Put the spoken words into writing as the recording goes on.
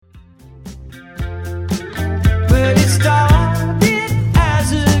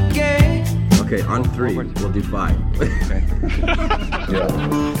Okay, on three, we'll do five.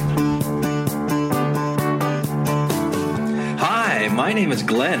 Hi, my name is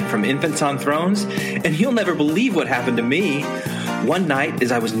Glenn from Infants on Thrones, and you'll never believe what happened to me. One night,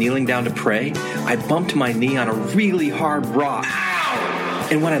 as I was kneeling down to pray, I bumped my knee on a really hard rock. Ow!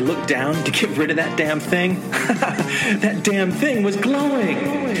 And when I looked down to get rid of that damn thing, that damn thing was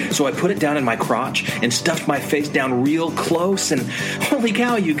glowing. So I put it down in my crotch and stuffed my face down real close, and holy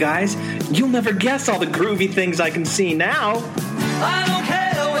cow, you guys, you'll never guess all the groovy things I can see now. I don't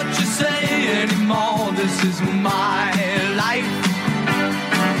care what you say anymore, this is my life.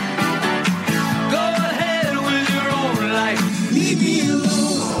 Go ahead with your own life, leave me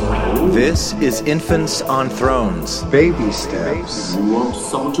alone. This is Infants on Thrones, Baby steps. You want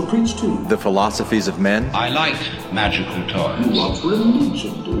someone to preach to? the philosophies of men, I like magical You toys. want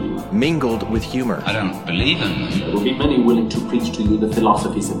religion, do you? mingled with humor. I don't believe in them. There will be many willing to preach to you the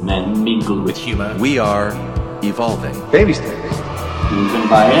philosophies of men mingled with humor. We are evolving. Baby steps. You can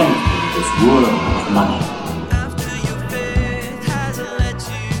buy anything in this world of money.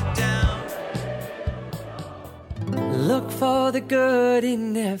 Look for the good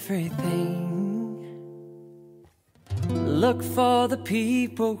in everything. Look for the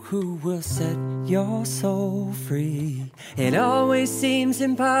people who will set your soul free. It always seems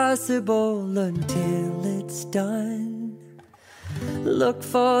impossible until it's done. Look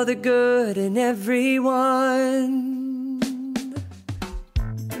for the good in everyone.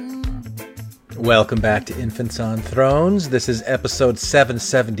 Welcome back to Infants on Thrones. This is episode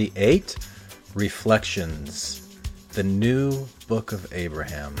 778, Reflections, the new book of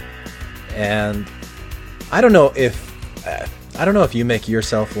Abraham. And I don't know if you make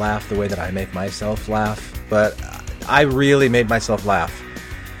yourself laugh the way that I make myself laugh, but I really made myself laugh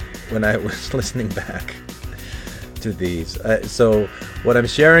when I was listening back to these. So what I'm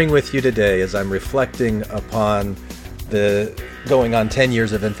sharing with you today is I'm reflecting upon the going on 10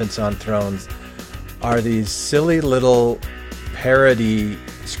 years of Infants on Thrones are these silly little parody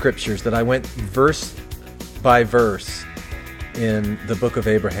scriptures that I went verse by verse in the book of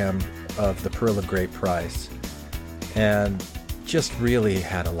Abraham of the Pearl of Great Price, and just really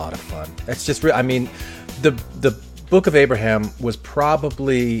had a lot of fun. It's just, the book of Abraham was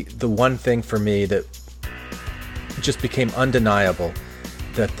probably the one thing for me that just became undeniable,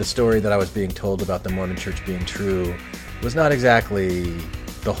 that the story that I was being told about the Mormon Church being true was not exactly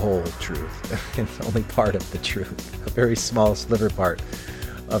the whole truth. It's only part of the truth, a very small sliver part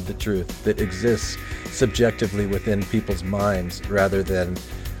of the truth that exists subjectively within people's minds rather than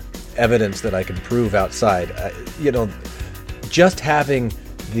evidence that I can prove outside. Just having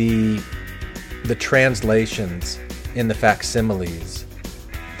the translations in the facsimiles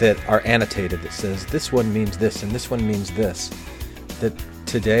that are annotated that says this one means this and this one means this, that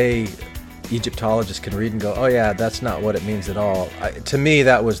today Egyptologists can read and go, oh yeah, that's not what it means at all. To me,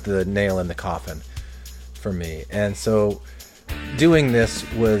 that was the nail in the coffin for me. And so doing this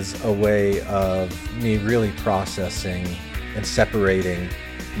was a way of me really processing and separating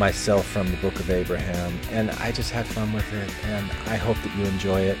myself from the book of Abraham. And I just had fun with it, and I hope that you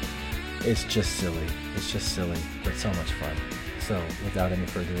enjoy it. It's just silly. It's just silly, but so much fun. So, without any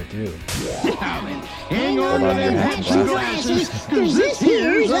further ado, Hang on to them hats and glasses, cause this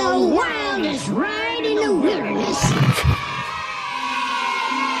here's the wildest ride in the wilderness.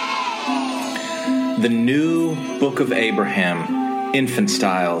 The New Book of Abraham, Infant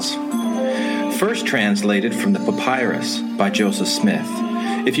Styles. First translated from the Papyrus by Joseph Smith,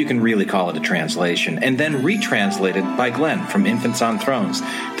 if you can really call it a translation, and then retranslated by Glenn from Infants on Thrones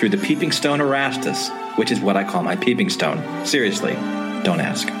through the Peeping Stone Erastus, which is what I call my peeping stone. Seriously, don't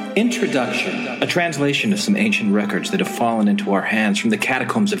ask. Introduction. A translation of some ancient records that have fallen into our hands from the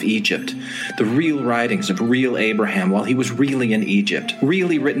catacombs of Egypt. The real writings of real Abraham while he was really in Egypt.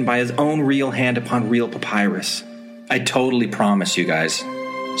 Really written by his own real hand upon real papyrus. I totally promise you guys.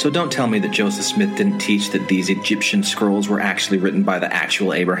 So don't tell me that Joseph Smith didn't teach that these Egyptian scrolls were actually written by the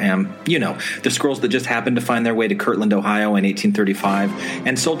actual Abraham. You know, the scrolls that just happened to find their way to Kirtland, Ohio in 1835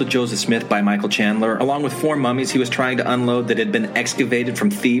 and sold to Joseph Smith by Michael Chandler, along with 4 mummies he was trying to unload that had been excavated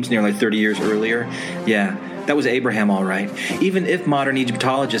from Thebes nearly 30 years earlier. Yeah, that was Abraham all right. Even if modern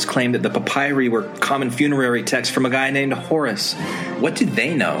Egyptologists claim that the papyri were common funerary texts from a guy named Horus. What do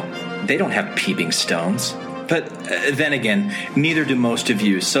they know? They don't have peeping stones. But then again, neither do most of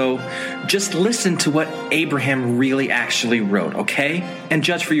you, so just listen to what Abraham really actually wrote, okay? And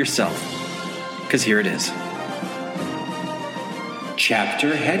judge for yourself, because here it is.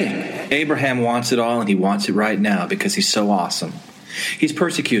 Chapter heading. Abraham wants it all, and he wants it right now because he's so awesome. He's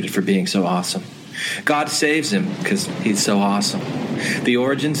persecuted for being so awesome. God saves him because he's so awesome. The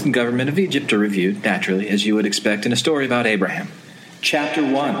origins and government of Egypt are reviewed, naturally, as you would expect in a story about Abraham. Chapter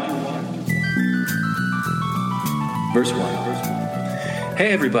 1. Verse 1.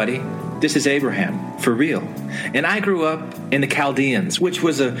 Hey, everybody. This is Abraham, for real. And I grew up in the Chaldeans, which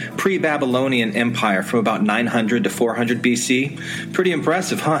was a pre-Babylonian empire from about 900 to 400 BC. Pretty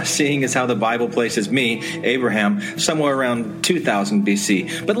impressive, huh? Seeing as how the Bible places me, Abraham, somewhere around 2000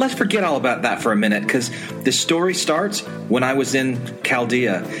 BC. But let's forget all about that for a minute, because the story starts when I was in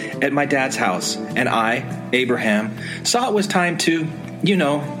Chaldea at my dad's house, and I, Abraham, saw it was time to,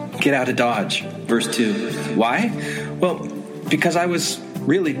 get out of Dodge. Verse 2. Why? Well, because I was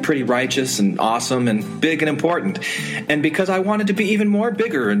really pretty righteous and awesome and big and important. And because I wanted to be even more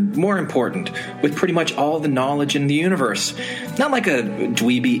bigger and more important with pretty much all the knowledge in the universe. Not like a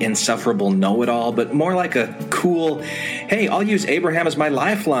dweeby, insufferable know-it-all, but more like a cool, hey, I'll use Abraham as my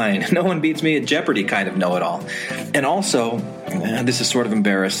lifeline. No one beats me at Jeopardy kind of know-it-all. And also, this is sort of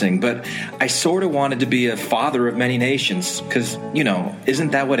embarrassing, but I sort of wanted to be a father of many nations because,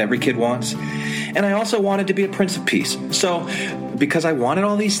 isn't that what every kid wants? And I also wanted to be a Prince of Peace. So, because I wanted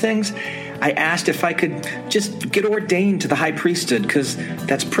all these things, I asked if I could just get ordained to the high priesthood, because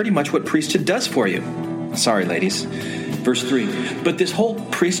that's pretty much what priesthood does for you. Sorry, ladies. Verse 3. But this whole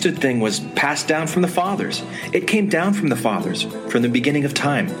priesthood thing was passed down from the fathers. It came down from the fathers from the beginning of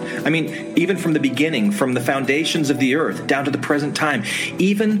time. I mean, even from the beginning, from the foundations of the earth down to the present time.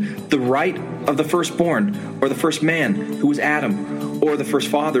 Even the right of the firstborn, or the first man, who was Adam, or the first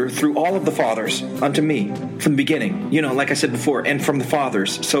father, through all of the fathers unto me from the beginning. Like I said before, and from the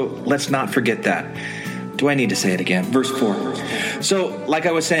fathers. So let's not forget that. Do I need to say it again? Verse 4. So, like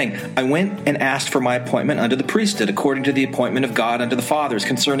I was saying, I went and asked for my appointment unto the priesthood, according to the appointment of God unto the fathers,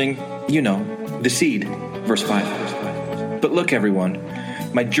 concerning, the seed. Verse 5. But look, everyone,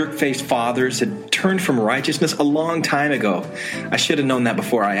 my jerk-faced fathers had turned from righteousness a long time ago. I should have known that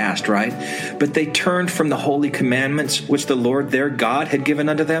before I asked, right? But they turned from the holy commandments which the Lord their God had given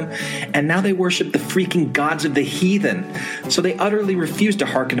unto them, and now they worship the freaking gods of the heathen. So they utterly refused to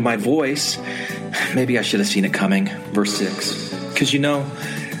hearken to my voice. Maybe I should have seen it coming. Verse 6. Because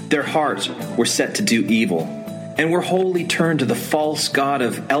their hearts were set to do evil, and were wholly turned to the false god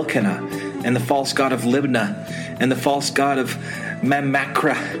of Elkanah, and the false god of Libnah, and the false god of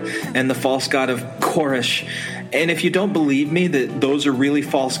Mamachra, and the false god of Koresh. And if you don't believe me that those are really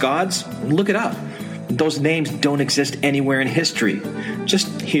false gods, look it up. Those names don't exist anywhere in history.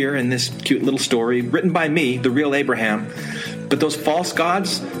 Just here in this cute little story written by me, the real Abraham. But those false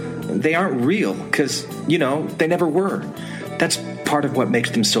gods, they aren't real because, they never were. That's part of what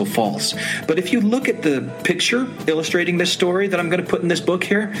makes them so false. But if you look at the picture illustrating this story that I'm going to put in this book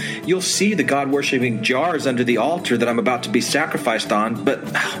here, you'll see the God-worshipping jars under the altar that I'm about to be sacrificed on. But,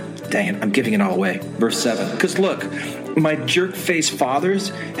 dang it, I'm giving it all away. Verse 7. Because look, my jerk-faced fathers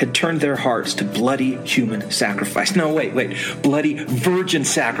had turned their hearts to bloody human sacrifice. No, wait. Bloody virgin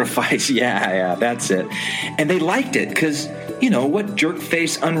sacrifice. Yeah, that's it. And they liked it because, what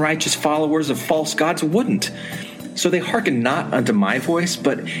jerk-faced, unrighteous followers of false gods wouldn't? So they hearkened not unto my voice,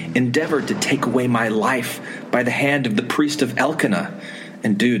 but endeavored to take away my life by the hand of the priest of Elkanah.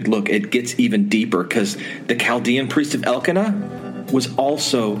 And dude, look, it gets even deeper, because the Chaldean priest of Elkanah was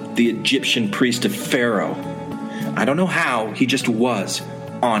also the Egyptian priest of Pharaoh. I don't know how, he just was.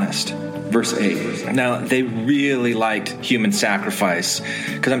 Honest. Verse 8. Now, they really liked human sacrifice,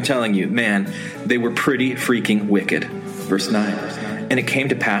 because I'm telling you, man, they were pretty freaking wicked. Verse 9. And it came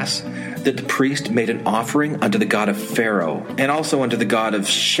to pass that the priest made an offering unto the god of Pharaoh, and also unto the god of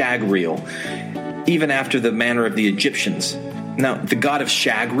Shagreel, even after the manner of the Egyptians. Now, the god of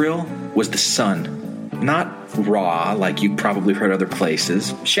Shagreel was the sun, not Ra, like you've probably heard other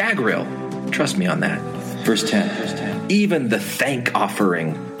places. Shagreel. Trust me on that. Verse 10. Even the thank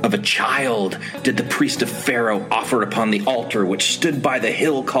offering of a child did the priest of Pharaoh offer upon the altar, which stood by the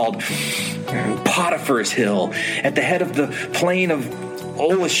hill called Potiphar's Hill, at the head of the plain of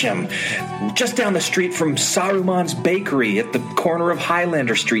Olisham, just down the street from Saruman's bakery at the corner of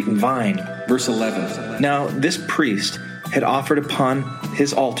Highlander Street and Vine. Verse 11. Now, this priest had offered upon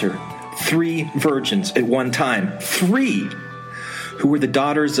his altar 3 virgins at one time. 3! Who were the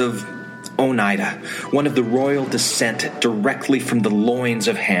daughters of Onidah, one of the royal descent directly from the loins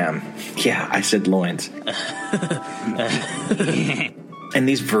of Ham. Yeah, I said loins. And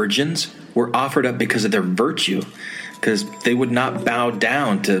these virgins were offered up because of their virtue, because they would not bow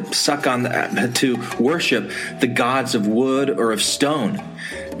down to to worship the gods of wood or of stone.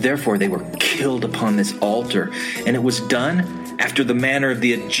 Therefore, they were killed upon this altar, and it was done after the manner of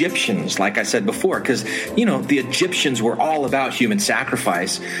the Egyptians, like I said before, because, the Egyptians were all about human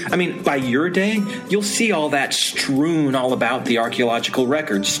sacrifice. I mean, by your day, you'll see all that strewn all about the archaeological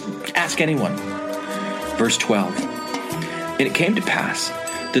records. Ask anyone. Verse 12. And it came to pass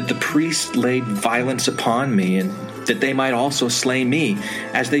that the priests laid violence upon me, and that they might also slay me,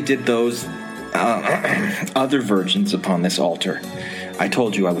 as they did those other virgins upon this altar. I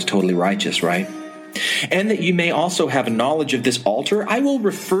told you I was totally righteous, right? And that you may also have knowledge of this altar, I will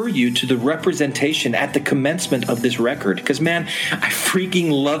refer you to the representation at the commencement of this record. Because, man, I freaking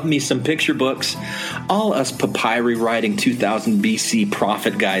love me some picture books. All us papyri writing 2000 BC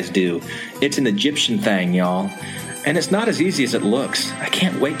prophet guys do. It's an Egyptian thing, y'all. And it's not as easy as it looks. I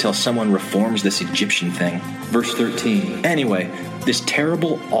can't wait till someone reforms this Egyptian thing. Verse 13. Anyway, this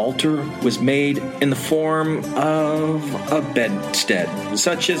terrible altar was made in the form of a bedstead,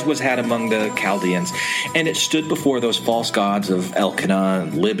 such as was had among the Chaldeans. And it stood before those false gods of Elkanah,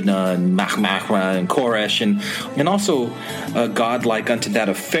 and Libnah, and Machmachra, and Koresh, and also a god like unto that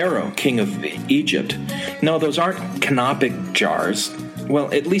of Pharaoh, king of Egypt. No, those aren't canopic jars.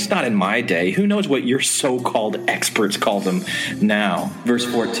 Well, at least not in my day. Who knows what your so-called experts call them now? Verse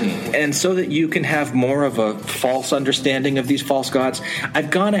 14. And so that you can have more of a false understanding of these false gods, I've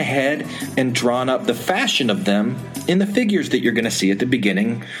gone ahead and drawn up the fashion of them in the figures that you're going to see at the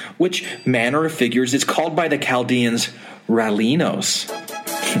beginning, which manner of figures is called by the Chaldeans Ralinos,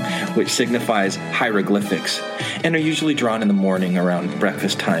 which signifies hieroglyphics, and are usually drawn in the morning around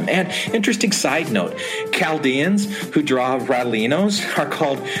breakfast time. And interesting side note, Chaldeans who draw Ralinos are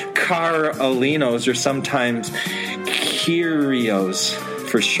called Karolinos, or sometimes Kyrios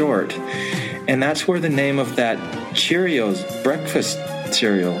for short. And that's where the name of that Cheerios breakfast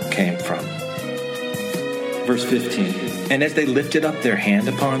cereal came from. Verse 15. And as they lifted up their hand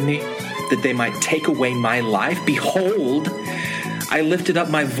upon me, that they might take away my life, behold, I lifted up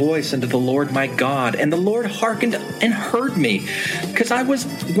my voice unto the Lord my God, and the Lord hearkened and heard me, because I was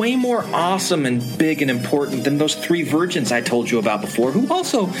way more awesome and big and important than those 3 virgins I told you about before, who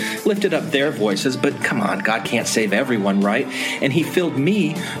also lifted up their voices. But come on, God can't save everyone, right? And he filled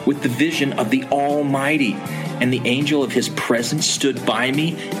me with the vision of the Almighty, and the angel of his presence stood by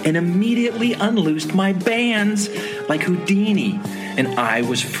me and immediately unloosed my bands like Houdini, and I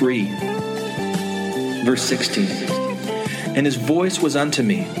was free. Verse 16. And his voice was unto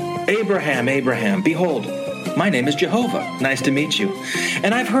me, Abraham, Abraham, behold, my name is Jehovah. Nice to meet you.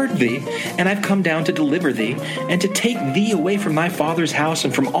 And I've heard thee, and I've come down to deliver thee, and to take thee away from thy father's house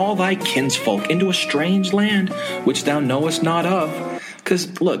and from all thy kinsfolk into a strange land, which thou knowest not of.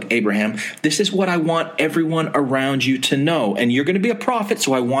 Because, look, Abraham, this is what I want everyone around you to know. And you're going to be a prophet,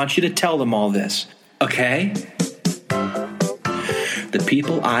 so I want you to tell them all this. Okay? The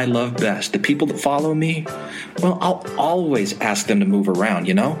people I love best, the people that follow me, well, I'll always ask them to move around,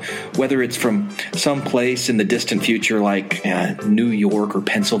 whether it's from some place in the distant future like New York or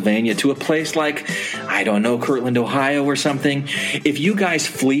Pennsylvania to a place like, I don't know, Kirtland, Ohio or something. If you guys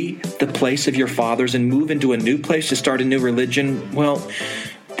flee the place of your fathers and move into a new place to start a new religion, well,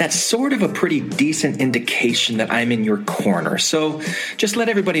 that's sort of a pretty decent indication that I'm in your corner. So just let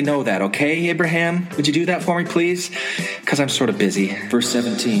everybody know that, okay, Abraham? Would you do that for me, please? Because I'm sort of busy. Verse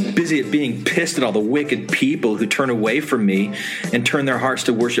 17. Busy at being pissed at all the wicked people who turn away from me and turn their hearts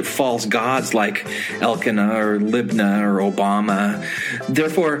to worship false gods like Elkanah or Libnah or Obama.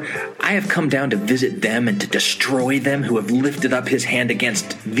 Therefore, I have come down to visit them and to destroy them who have lifted up his hand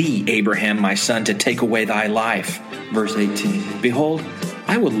against thee, Abraham, my son, to take away thy life. Verse 18. Behold,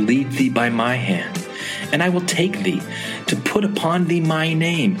 I will lead thee by my hand, and I will take thee to put upon thee my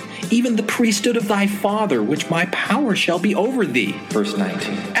name, even the priesthood of thy father, which my power shall be over thee. Verse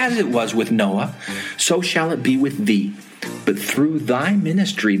 19. As it was with Noah, so shall it be with thee. But through thy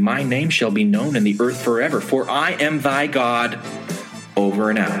ministry my name shall be known in the earth forever, for I am thy God. Over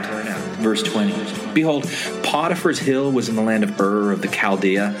and out. Verse 20. Behold, Potiphar's hill was in the land of Ur of the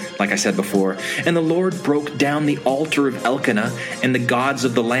Chaldea, like I said before, and the Lord broke down the altar of Elkanah and the gods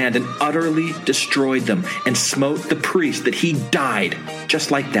of the land and utterly destroyed them and smote the priest that he died, just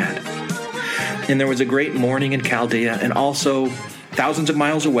like that. And there was a great mourning in Chaldea, and also thousands of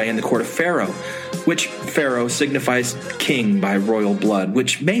miles away in the court of Pharaoh, which Pharaoh signifies king by royal blood,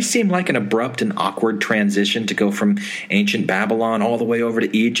 which may seem like an abrupt and awkward transition to go from ancient Babylon all the way over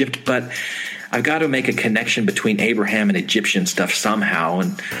to Egypt, but I've got to make a connection between Abraham and Egyptian stuff somehow.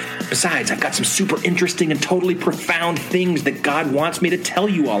 And besides, I've got some super interesting and totally profound things that God wants me to tell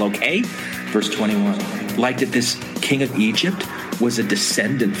you all, okay? Verse 21. Like that this king of Egypt was a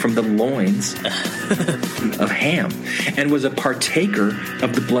descendant from the loins of Ham and was a partaker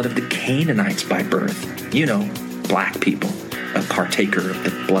of the blood of the Canaanites by birth. Black people partaker of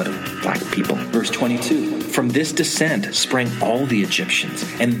the blood of black people. Verse 22, from this descent sprang all the Egyptians,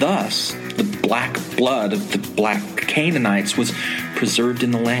 and thus the black blood of the black Canaanites was preserved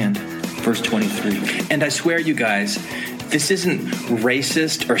in the land. Verse 23, and I swear, you guys, this isn't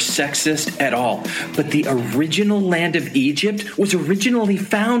racist or sexist at all, but the original land of Egypt was originally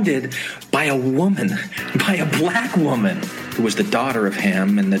founded by a woman, by a black woman, who was the daughter of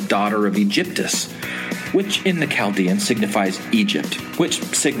Ham and the daughter of Egyptus, which in the Chaldean signifies Egypt, which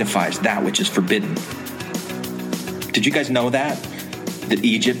signifies that which is forbidden. Did you guys know that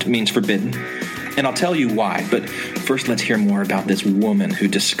Egypt means forbidden? And I'll tell you why, but first let's hear more about this woman who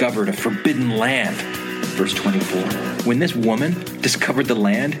discovered a forbidden land. Verse 24, when this woman discovered the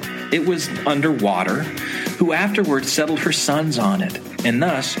land, it was underwater, who afterwards settled her sons on it. And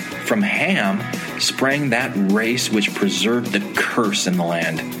thus, from Ham sprang that race which preserved the curse in the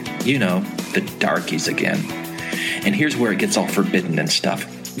land. You know, the darkies again. And here's where it gets all forbidden and stuff.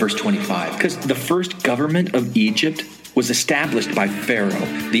 Verse 25, because the first government of Egypt was established by Pharaoh,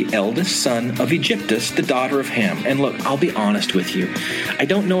 the eldest son of Egyptus, the daughter of Ham. And look, I'll be honest with you. I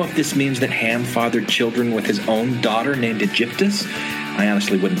don't know if this means that Ham fathered children with his own daughter named Egyptus. I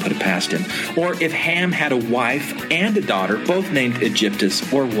honestly wouldn't put it past him. Or if Ham had a wife and a daughter, both named Egyptus,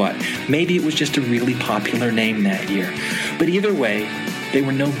 or what. Maybe it was just a really popular name that year. But either way, they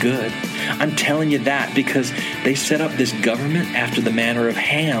were no good. I'm telling you that because they set up this government after the manner of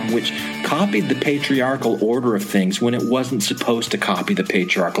Ham, which copied the patriarchal order of things when it wasn't supposed to copy the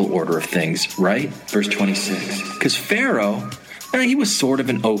patriarchal order of things, right? Verse 26. Because Pharaoh, he was sort of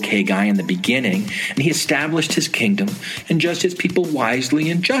an okay guy in the beginning, and he established his kingdom and judged his people wisely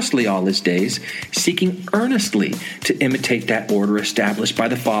and justly all his days, seeking earnestly to imitate that order established by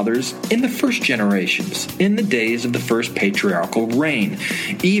the fathers in the first generations, in the days of the first patriarchal reign,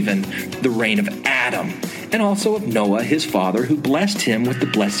 even the reign of Adam, and also of Noah his father, who blessed him with the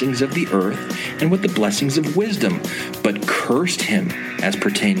blessings of the earth and with the blessings of wisdom, but cursed him as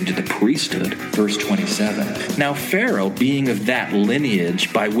pertaining to the priesthood. Verse 27. Now Pharaoh, being of that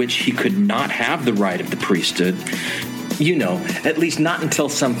lineage by which he could not have the right of the priesthood, you know, at least not until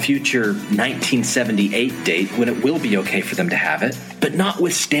some future 1978 date when it will be okay for them to have it. But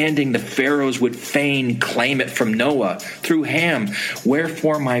notwithstanding, the pharaohs would fain claim it from Noah through Ham,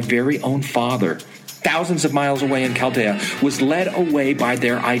 wherefore my very own father, thousands of miles away in Chaldea, was led away by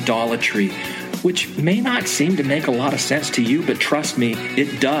their idolatry, which may not seem to make a lot of sense to you, but trust me,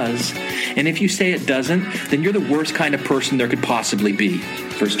 it does. And if you say it doesn't, then you're the worst kind of person there could possibly be.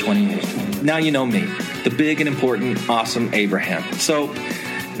 Verse 28. Now you know me, the big and important, awesome Abraham. So,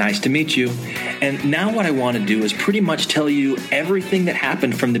 nice to meet you. And now what I want to do is pretty much tell you everything that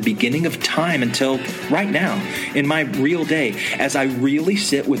happened from the beginning of time until right now, in my real day, as I really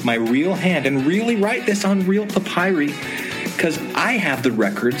sit with my real hand and really write this on real papyri, because I have the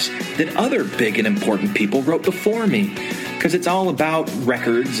records that other big and important people wrote before me. Because it's all about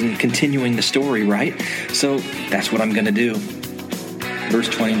records and continuing the story, right? So that's what I'm going to do. Verse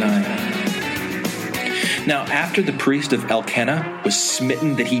 29. Now, after the priest of Elkanah was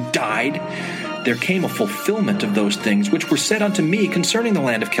smitten that he died, there came a fulfillment of those things which were said unto me concerning the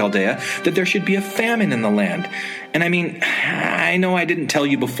land of Chaldea, that there should be a famine in the land. And I mean, I know I didn't tell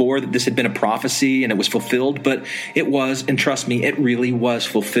you before that this had been a prophecy and it was fulfilled, but it was, and trust me, it really was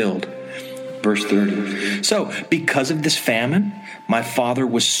fulfilled. Verse 30. So, because of this famine, my father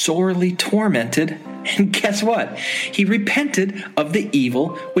was sorely tormented, and guess what? He repented of the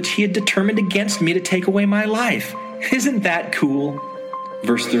evil which he had determined against me to take away my life. Isn't that cool?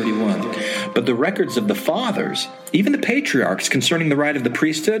 Verse 31. But the records of the fathers, even the patriarchs, concerning the right of the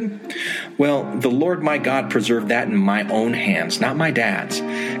priesthood, well, the Lord my God preserved that in my own hands, not my dad's.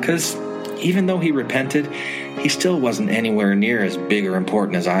 Because even though he repented, he still wasn't anywhere near as big or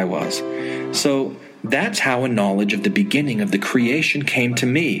important as I was. So that's how a knowledge of the beginning of the creation came to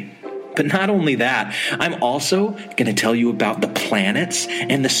me. But not only that, I'm also going to tell you about the planets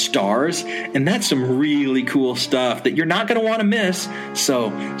and the stars, and that's some really cool stuff that you're not going to want to miss.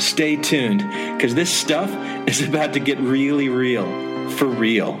 So stay tuned, because this stuff is about to get really real, for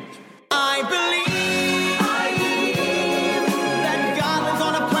real. I believe that God lives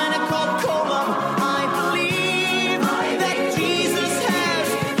on a planet called Kolob. I believe that Jesus has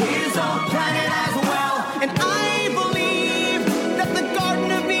his own planet as well. And I believe that the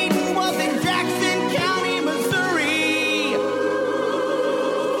Garden of Eden was in Jackson County, Missouri.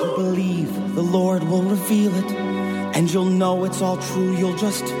 You believe the Lord will reveal it, and you'll know it's all true. You'll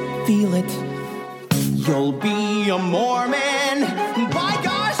just feel it. You'll be a Mormon. By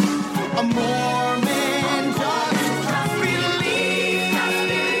gosh, a Mormon. Just believe.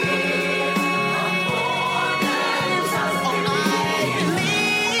 Oh, I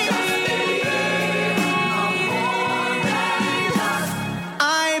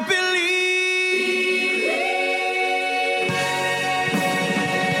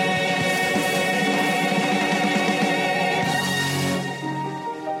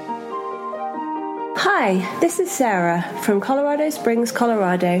Hi, this is Sarah from Colorado Springs,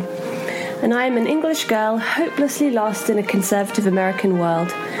 Colorado, and I am an English girl hopelessly lost in a conservative American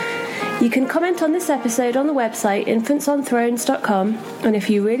world. You can comment on this episode on the website infantsonthrones.com, and if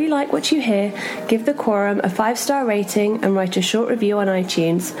you really like what you hear, give the Quorum a 5-star rating and write a short review on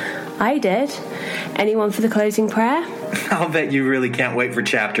iTunes. I did. Anyone for the closing prayer? I'll bet you really can't wait for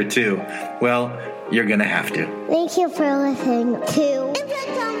Chapter 2. Well, you're gonna have to. Thank you for listening to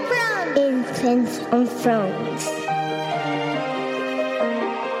Infants on Thrones.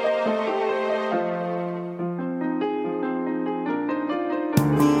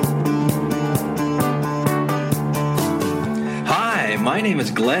 Hi, my name is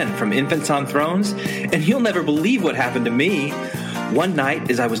Glenn from Infants on Thrones, and you'll never believe what happened to me. One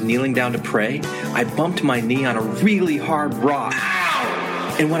night, as I was kneeling down to pray, I bumped my knee on a really hard rock. Ow!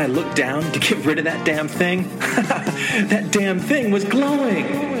 And when I looked down to get rid of that damn thing, that damn thing was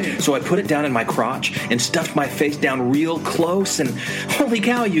glowing. So I put it down in my crotch and stuffed my face down real close, and holy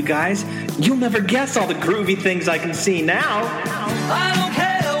cow, you guys, you'll never guess all the groovy things I can see now. I don't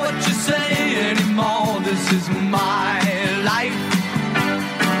care what you say anymore. This is my life.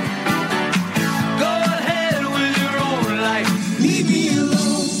 Go ahead with your own life. Leave me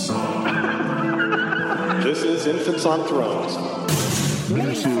alone. This is Infants on Thrones.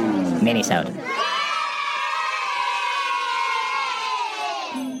 Minisode.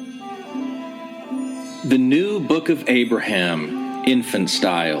 The New Book of Abraham, Infant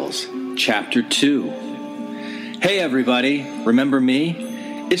Styles, Chapter 2. Hey everybody, remember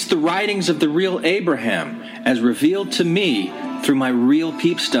me? It's the writings of the real Abraham, as revealed to me through my real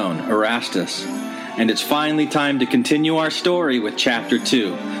peepstone, Erastus. And it's finally time to continue our story with Chapter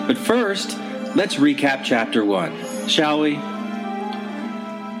 2. But first, let's recap Chapter 1, shall we?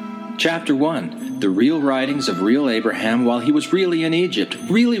 Chapter 1, the real writings of real Abraham while he was really in Egypt,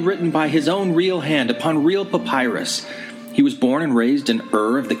 really written by his own real hand upon real papyrus. He was born and raised in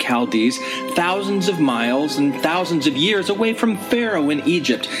Ur of the Chaldees, thousands of miles and thousands of years away from Pharaoh in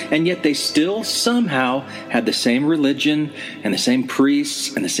Egypt, and yet they still somehow had the same religion and the same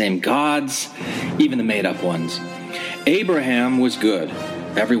priests and the same gods, even the made-up ones. Abraham was good.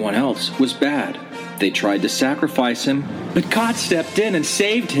 Everyone else was bad. They tried to sacrifice him, but God stepped in and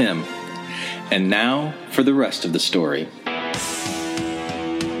saved him. And now for the rest of the story.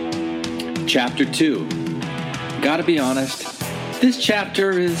 Chapter 2. Gotta be honest, this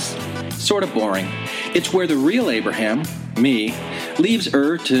chapter is sort of boring. It's where the real Abraham, me, leaves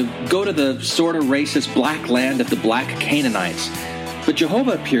Ur to go to the sort of racist black land of the black Canaanites. But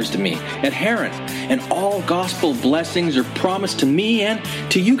Jehovah appears to me at Haran, and all gospel blessings are promised to me and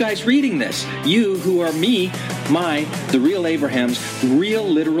to you guys reading this. You who are me, the real Abraham's real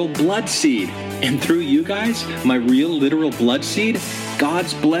literal blood seed. And through you guys, my real literal blood seed,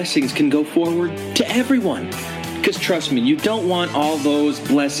 God's blessings can go forward to everyone. Because trust me, you don't want all those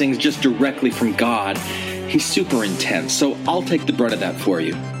blessings just directly from God. He's super intense, so I'll take the brunt of that for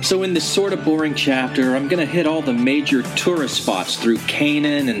you. So in this sort of boring chapter, I'm going to hit all the major tourist spots through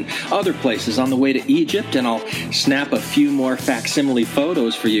Canaan and other places on the way to Egypt, and I'll snap a few more facsimile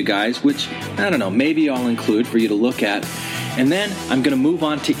photos for you guys, which, I don't know, maybe I'll include for you to look at. And then I'm going to move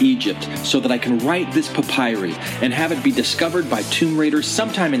on to Egypt so that I can write this papyri and have it be discovered by tomb raiders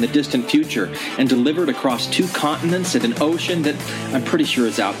sometime in the distant future and delivered across 2 continents and an ocean that I'm pretty sure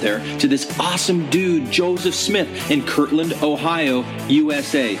is out there to this awesome dude, Joseph Smith, in Kirtland, Ohio,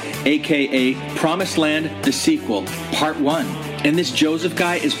 USA, a.k.a. Promised Land, the sequel, Part 1. And this Joseph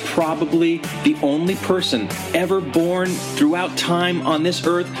guy is probably the only person ever born throughout time on this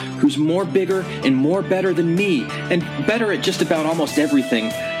earth who's more bigger and more better than me, and better at just about almost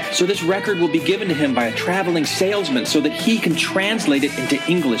everything. So this record will be given to him by a traveling salesman so that he can translate it into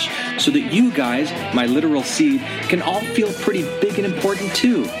English so that you guys, my literal seed, can all feel pretty big and important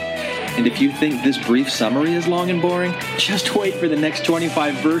too. And if you think this brief summary is long and boring, just wait for the next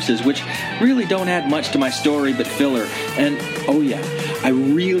 25 verses, which really don't add much to my story but filler. And, oh yeah, I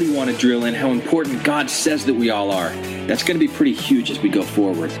really want to drill in how important God says that we all are. That's going to be pretty huge as we go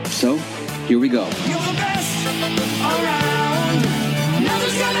forward. So, here we go. You're the best around.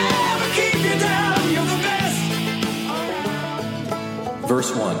 Nothing's gonna ever keep you down. You're the best around.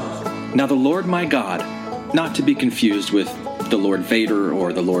 Verse 1. Now the Lord my God, not to be confused with the Lord Vader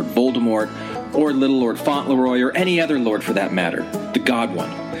or the Lord Voldemort or little Lord Fauntleroy or any other Lord for that matter, the God one.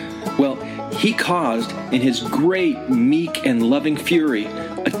 Well, he caused in his great, meek, and loving fury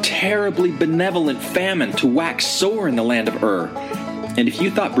a terribly benevolent famine to wax sore in the land of Ur. And if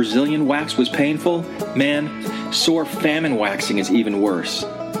you thought Brazilian wax was painful, man, sore famine waxing is even worse.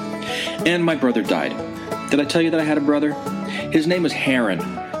 And my brother died. Did I tell you that I had a brother? His name was Haran.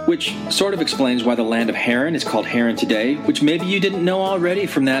 which sort of explains why the land of Haran is called Haran today, which maybe you didn't know already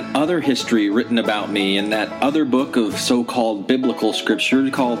from that other history written about me in that other book of so-called biblical scripture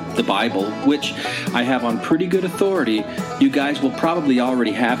called the Bible, which I have on pretty good authority you guys will probably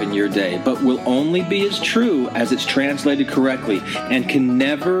already have in your day, but will only be as true as it's translated correctly and can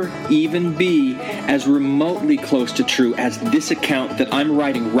never even be as remotely close to true as this account that I'm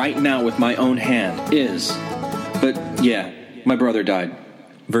writing right now with my own hand is. But yeah, my brother died.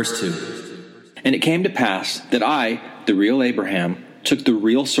 Verse 2. And it came to pass that I, the real Abraham, took the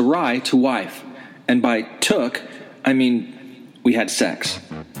real Sarai to wife. And by took, I mean we had sex.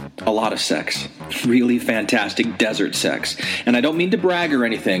 A lot of sex. Really fantastic desert sex. And I don't mean to brag or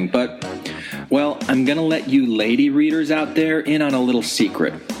anything, but, well, I'm going to let you lady readers out there in on a little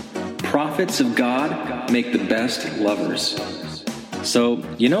secret. Prophets of God make the best lovers. So,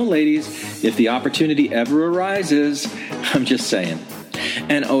 you know, ladies, if the opportunity ever arises, I'm just saying.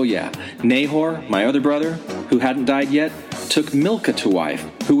 And oh yeah, Nahor, my other brother, who hadn't died yet, took Milcah to wife,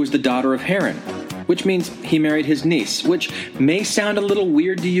 who was the daughter of Haran, which means he married his niece, which may sound a little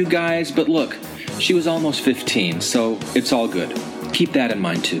weird to you guys, but look, she was almost 15, so it's all good. Keep that in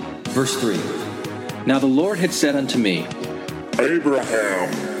mind too. Verse 3. Now the Lord had said unto me,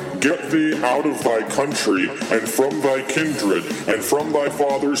 Abraham, get thee out of thy country, and from thy kindred, and from thy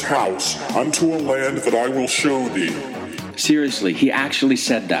father's house, unto a land that I will show thee. Seriously, he actually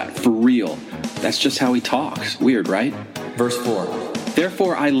said that, for real. That's just how he talks. Weird, right? Verse 4.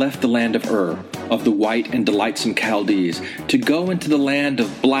 Therefore I left the land of Ur, of the white and delightsome Chaldees, to go into the land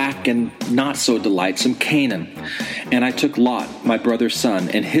of black and not so delightsome Canaan. And I took Lot, my brother's son,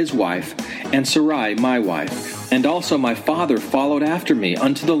 and his wife, and Sarai, my wife. And also my father followed after me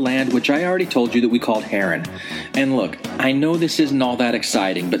unto the land which I already told you that we called Haran. And look, I know this isn't all that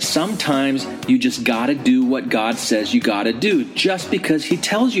exciting, but sometimes you just gotta do what God says you gotta do, just because he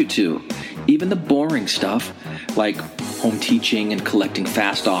tells you to. Even the boring stuff, like home teaching and collecting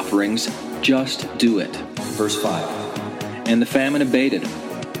fast offerings, just do it. Verse 5. And the famine abated,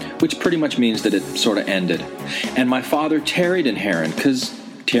 which pretty much means that it sort of ended. And my father tarried in Haran, because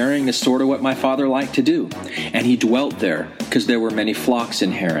tarrying is sort of what my father liked to do. And he dwelt there, because there were many flocks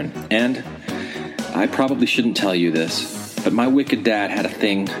in Haran. And I probably shouldn't tell you this, but my wicked dad had a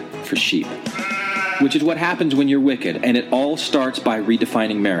thing for sheep. Which is what happens when you're wicked, and it all starts by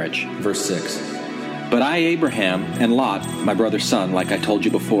redefining marriage. Verse 6. But I, Abraham, and Lot, my brother's son, like I told you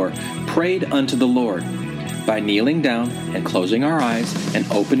before, prayed unto the Lord by kneeling down and closing our eyes and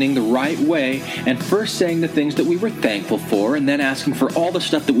opening the right way and first saying the things that we were thankful for and then asking for all the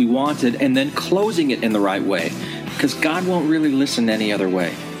stuff that we wanted and then closing it in the right way, because God won't really listen any other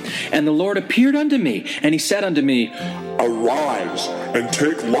way. And the Lord appeared unto me, and he said unto me, Arise, and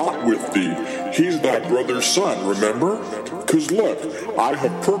take Lot with thee. He's thy brother's son, remember? 'Cause look, I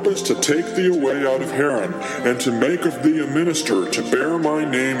have purposed to take thee away out of Haran, and to make of thee a minister, to bear my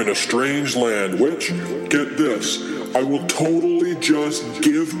name in a strange land, which, get this, I will totally just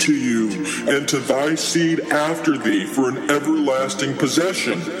give to you, and to thy seed after thee for an everlasting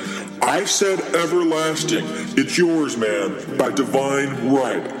possession. I said everlasting. It's yours, man, by divine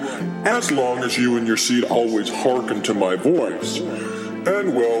right. As long as you and your seed always hearken to my voice.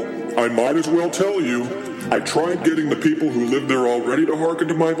 And, well, I might as well tell you, I tried getting the people who live there already to hearken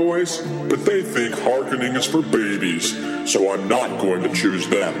to my voice, but they think hearkening is for babies, so I'm not going to choose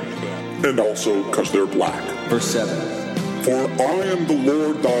them. And also because they're black. Verse 7. For I am the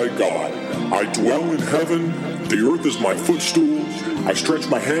Lord thy God. I dwell in heaven, the earth is my footstool. I stretch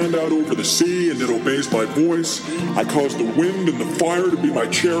my hand out over the sea, and it obeys my voice. I cause the wind and the fire to be my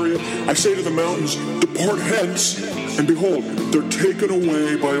chariot. I say to the mountains, depart hence. And behold, they're taken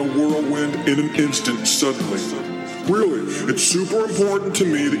away by a whirlwind in an instant suddenly. Really, it's super important to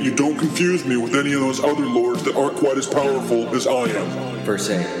me that you don't confuse me with any of those other lords that aren't quite as powerful as I am. Verse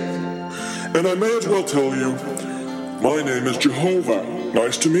 8. And I may as well tell you, my name is Jehovah.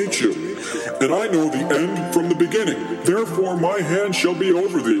 Nice to meet you. And I know the end from the beginning. Therefore my hand shall be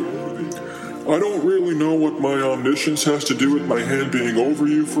over thee. I don't really know what my omniscience has to do with my hand being over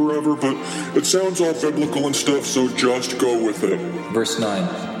you forever, but it sounds all biblical and stuff, so just go with it. Verse 9.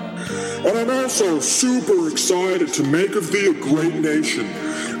 And I'm also super excited to make of thee a great nation,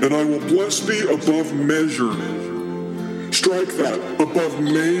 and I will bless thee above measure. Strike that, above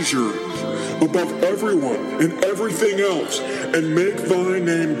measure. above everyone and everything else, and make thy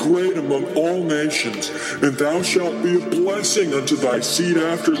name great among all nations. And thou shalt be a blessing unto thy seed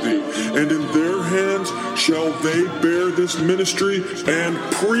after thee, and in their hands shall they bear this ministry and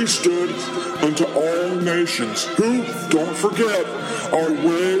priesthood unto all nations, who, don't forget, are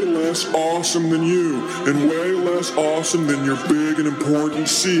way less awesome than you, and way less awesome than your big and important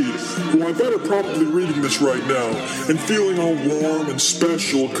seed, who I bet are probably reading this right now, and feeling all warm and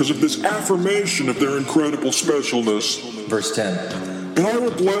special because of this affirmation of their incredible specialness. Verse 10. And I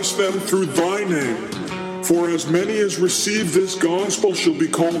will bless them through thy name. For as many as receive this gospel shall be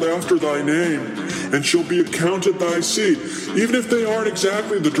called after thy name, and shall be accounted thy seed, even if they aren't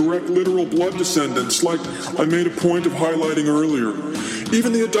exactly the direct literal blood descendants, like I made a point of highlighting earlier.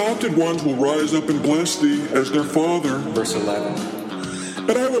 Even the adopted ones will rise up and bless thee as their father. Verse 11.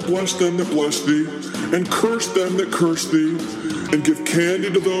 And I will bless them that bless thee, and curse them that curse thee, and give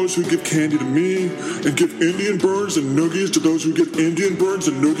candy to those who give candy to me, and give Indian burns and noogies to those who give Indian burns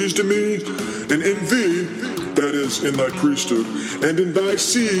and noogies to me. And in thee, that is, in thy priesthood, and in thy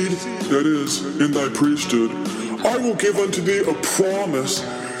seed, that is, in thy priesthood, I will give unto thee a promise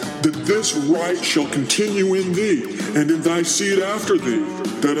that this right shall continue in thee, and in thy seed after thee.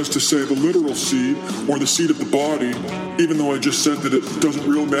 That is to say, the literal seed, or the seed of the body, even though I just said that it doesn't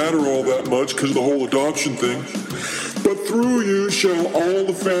really matter all that much because of the whole adoption thing. But through you shall all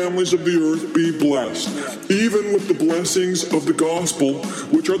the families of the earth be blessed, even with the blessings of the gospel,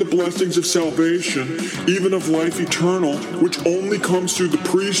 which are the blessings of salvation, even of life eternal, which only comes through the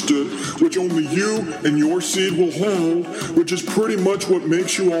priesthood, which only you and your seed will hold, which is pretty much what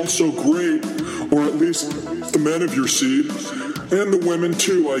makes you all so great, or at least the men of your seed, and the women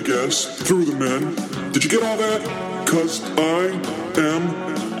too, I guess, through the men. Did you get all that? 'Cause I am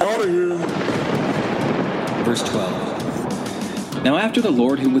out of here. Verse 12. Now after the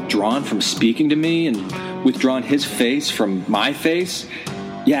Lord had withdrawn from speaking to me and withdrawn his face from my face,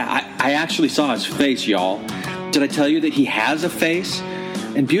 I actually saw his face, y'all. Did I tell you that he has a face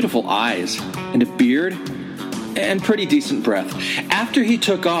and beautiful eyes and a beard and pretty decent breath? After he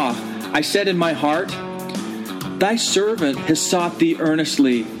took off, I said in my heart, thy servant has sought thee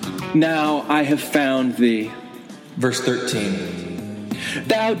earnestly. Now I have found thee. Verse 13.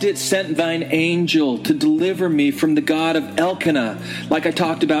 Thou didst send thine angel to deliver me from the god of Elkanah, like I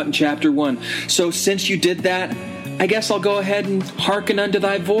talked about in chapter 1. So since you did that, I guess I'll go ahead and hearken unto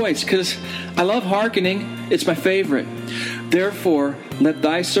thy voice, because I love hearkening. It's my favorite. Therefore, let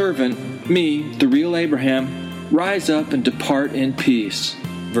thy servant, me, the real Abraham, rise up and depart in peace.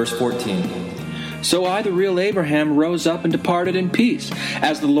 Verse 14. So I, the real Abraham, rose up and departed in peace,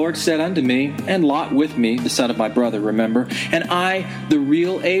 as the Lord said unto me, and Lot with me, the son of my brother, remember. And I, the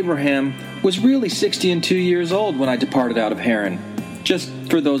real Abraham, was really 62 years old when I departed out of Haran. Just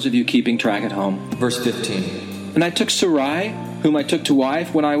for those of you keeping track at home. Verse 15. And I took Sarai, whom I took to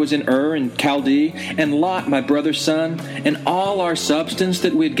wife when I was in Ur in Chaldee, and Lot, my brother's son, and all our substance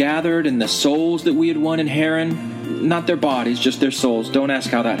that we had gathered, and the souls that we had won in Haran, not their bodies, just their souls. Don't ask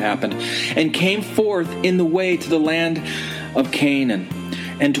how that happened. And came forth in the way to the land of Canaan,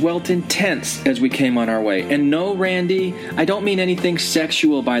 and dwelt in tents as we came on our way. And no, Randy, I don't mean anything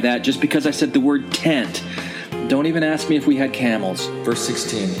sexual by that, just because I said the word tent. Don't even ask me if we had camels. Verse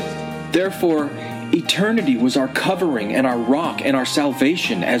 16. Therefore, eternity was our covering and our rock and our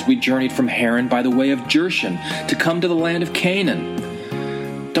salvation as we journeyed from Haran by the way of Jershon to come to the land of Canaan.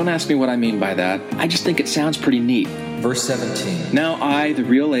 Don't ask me what I mean by that. I just think it sounds pretty neat. Verse 17. Now I, the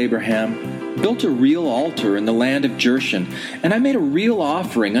real Abraham, built a real altar in the land of Jershon, and I made a real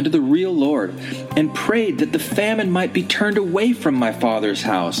offering unto the real Lord, and prayed that the famine might be turned away from my father's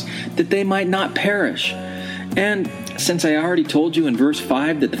house, that they might not perish. And since I already told you in verse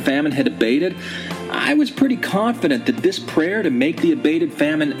 5 that the famine had abated, I was pretty confident that this prayer to make the abated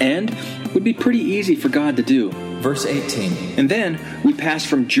famine end would be pretty easy for God to do. Verse 18. And then we passed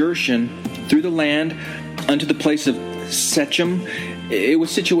from Jershon through the land unto the place of Shechem. It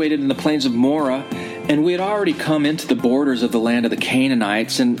was situated in the plains of Moreh, and we had already come into the borders of the land of the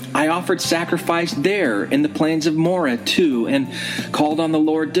Canaanites, and I offered sacrifice there in the plains of Moreh too, and called on the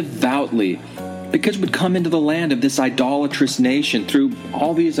Lord devoutly, because we'd come into the land of this idolatrous nation through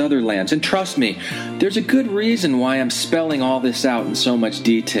all these other lands. And trust me, there's a good reason why I'm spelling all this out in so much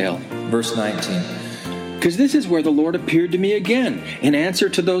detail. Verse 19. Because this is where the Lord appeared to me again in answer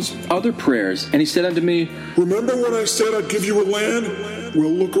to those other prayers. And he said unto me, remember when I said I'd give you a land? Well,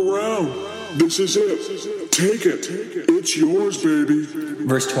 look around. This is it. Take it. It's yours, baby.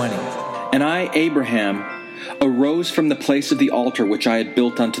 Verse 20. And I, Abraham, arose from the place of the altar which I had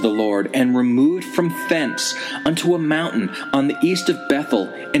built unto the Lord, and removed from thence unto a mountain on the east of Bethel,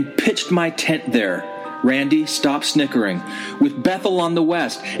 and pitched pitched my tent there. Randy, stop snickering. With Bethel on the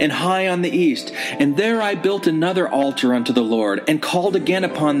west and Hai on the east. And there I built another altar unto the Lord and called again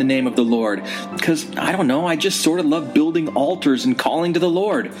upon the name of the Lord. Because, I don't know, I just sort of love building altars and calling to the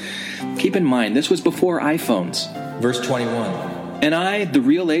Lord. Keep in mind, this was before iPhones. Verse 21. And I, the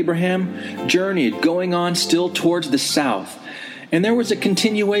real Abraham, journeyed, going on still towards the south. And there was a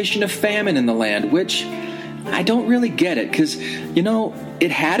continuation of famine in the land, which I don't really get it, because, it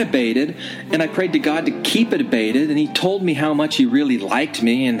had abated, and I prayed to God to keep it abated, and He told me how much He really liked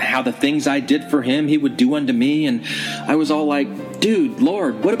me, and how the things I did for Him, He would do unto me, and I was all like, dude,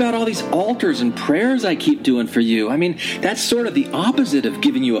 Lord, what about all these altars and prayers I keep doing for you? I mean, that's sort of the opposite of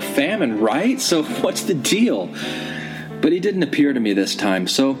giving you a famine, right? So what's the deal? But He didn't appear to me this time,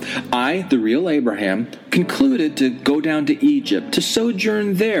 so I, the real Abraham, concluded to go down to Egypt, to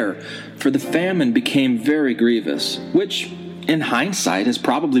sojourn there, for the famine became very grievous, which, in hindsight, is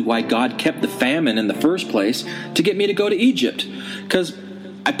probably why God kept the famine in the first place, to get me to go to Egypt, because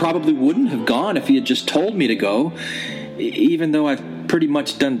I probably wouldn't have gone if He had just told me to go, even though I've pretty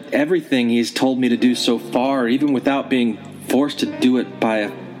much done everything He's told me to do so far, even without being forced to do it by a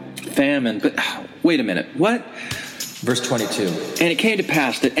famine. But wait a minute, what? Verse 22. And it came to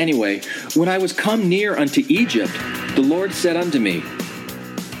pass that anyway, when I was come near unto Egypt, the Lord said unto me,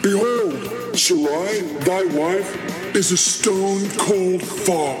 Behold, Sarai, thy wife, is a stone-cold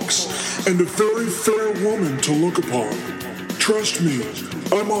fox, and a very fair woman to look upon. Trust me,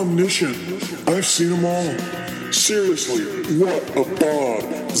 I'm omniscient. I've seen them all. Seriously, what a bod.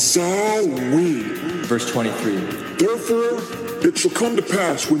 Zowie. Verse 23. Therefore, it shall come to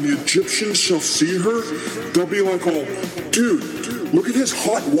pass when the Egyptians shall see her, they'll be like, oh, dude, look at his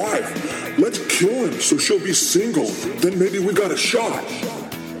hot wife. Let's kill him so she'll be single. Then maybe we got a shot.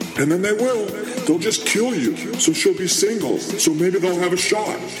 And then they will. They'll just kill you so she'll be single. So maybe they'll have a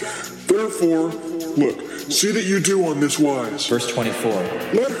shot. Therefore, look, see that you do on this wise. Verse 24.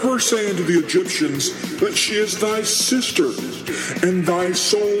 Let her say unto the Egyptians that she is thy sister, and thy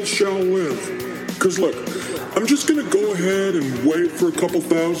soul shall live. Because look, I'm just going to go ahead and wait for a couple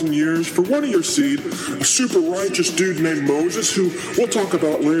thousand years for one of your seed, a super righteous dude named Moses, who we'll talk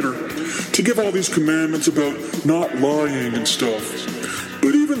about later, to give all these commandments about not lying and stuff.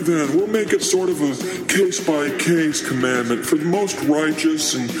 But even then, we'll make it sort of a case-by-case commandment for the most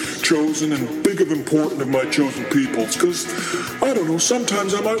righteous and chosen and big of important of my chosen peoples, because, I don't know,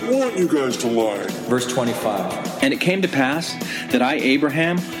 sometimes I might want you guys to lie. Verse 25. And it came to pass that I,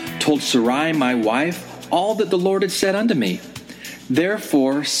 Abraham, told Sarai my wife all that the Lord had said unto me.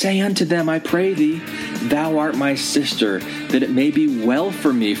 Therefore say unto them, I pray thee, thou art my sister, that it may be well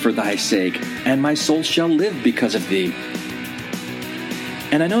for me for thy sake, and my soul shall live because of thee.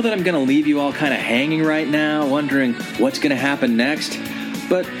 And I know that I'm going to leave you all kind of hanging right now, wondering what's going to happen next,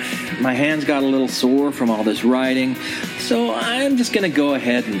 but my hands got a little sore from all this writing, so I'm just going to go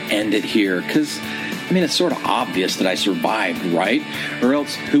ahead and end it here, because it's sort of obvious that I survived, right? Or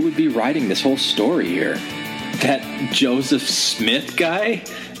else who would be writing this whole story here? That Joseph Smith guy?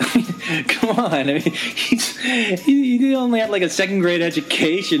 Come on, he only had like a second grade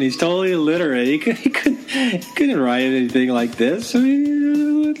education. He's totally illiterate. He couldn't write anything like this.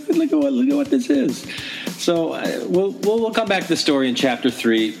 Look at what this is. So we'll come back to the story in chapter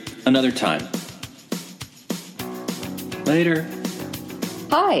 3 another time. Later.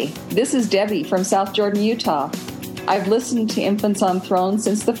 Hi, this is Debbie from South Jordan, Utah. I've listened to Infants on Thrones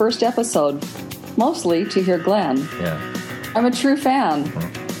since the first episode, mostly to hear Glenn. Yeah. I'm a true fan.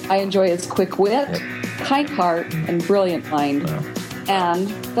 I enjoy his quick wit, kind heart, and brilliant mind. And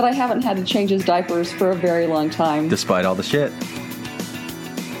that I haven't had to change his diapers for a very long time. Despite all the shit.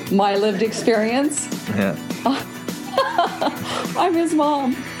 My lived experience? Yeah. I'm his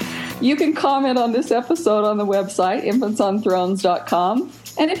mom. You can comment on this episode on the website, infantsonthrones.com.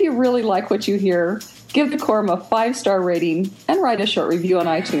 And if you really like what you hear, give the Quorum a 5-star rating and write a short review on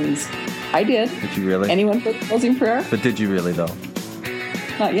iTunes. I did. Did you really? Anyone for the closing prayer? But did you really, though?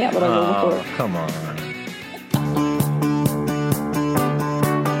 Not yet, but I will before. Come on.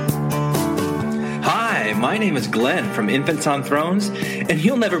 Hi, my name is Glenn from Infants on Thrones, and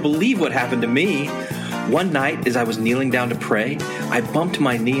you'll never believe what happened to me. One night, as I was kneeling down to pray, I bumped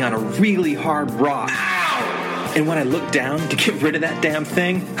my knee on a really hard rock. Ow! And when I looked down to get rid of that damn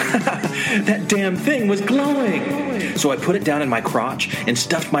thing, that damn thing was glowing. So I put it down in my crotch and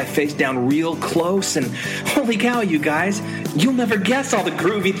stuffed my face down real close, and holy cow, you guys, you'll never guess all the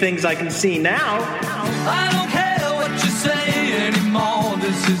groovy things I can see now. I don't care what you say anymore,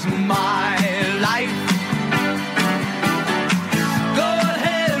 this is my life. Go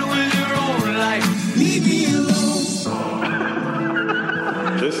ahead with your own life. Leave me alone.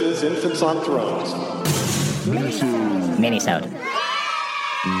 This is Infants on Thrones. Minisode.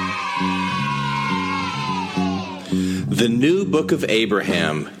 The New Book of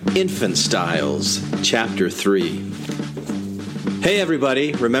Abraham, Infant Styles, Chapter 3. Hey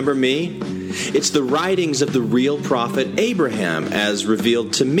everybody, remember me? It's the writings of the real prophet Abraham as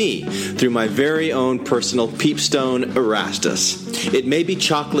revealed to me through my very own personal peepstone Erastus. It may be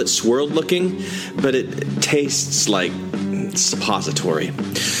chocolate swirled looking, but it tastes like suppository.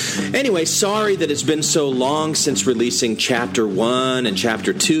 Anyway, sorry that it's been so long since releasing Chapter 1 and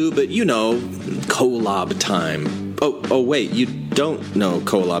Chapter 2, but you know, collab time. Oh, wait, you don't know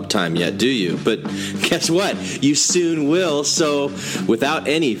collab time yet, do you? But guess what? You soon will, so without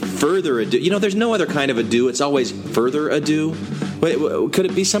any further ado, you know, there's no other kind of ado, it's always further ado. Wait, could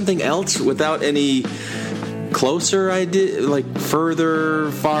it be something else without any closer idea, like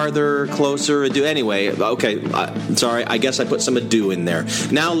further, farther, closer ado? Anyway, okay, sorry, I guess I put some ado in there.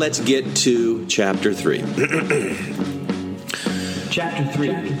 Now let's get to Chapter 3. Chapter 3.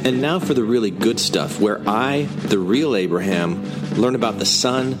 And now for the really good stuff, where I, the real Abraham, learn about the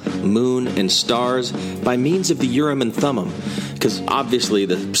sun, moon, and stars by means of the Urim and Thummim. Because obviously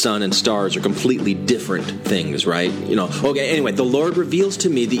the sun and stars are completely different things, right? You know. Okay, anyway, the Lord reveals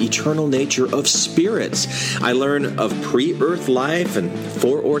to me the eternal nature of spirits. I learn of pre-earth life and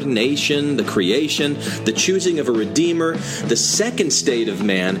foreordination, the creation, the choosing of a redeemer, the second state of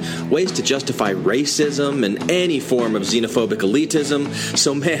man, ways to justify racism and any form of xenophobic elitism.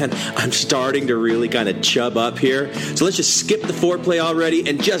 So man, I'm starting to really kind of chub up here. So let's just skip the foreplay already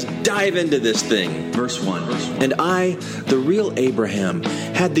and just dive into this thing. Verse 1. And I, the real Abraham,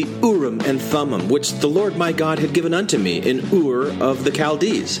 had the Urim and Thummim, which the Lord my God had given unto me in Ur of the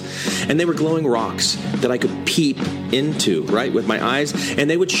Chaldees. And they were glowing rocks that I could peep into, right, with my eyes, and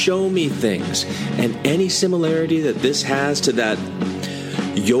they would show me things. And any similarity that this has to that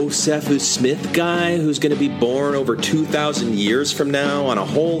Josephus Smith guy who's going to be born over 2,000 years from now on a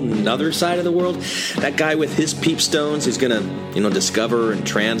whole nother side of the world, that guy with his peepstones who's going to, you know, discover and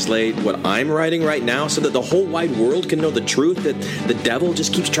translate what I'm writing right now so that the whole wide world can know the truth that the devil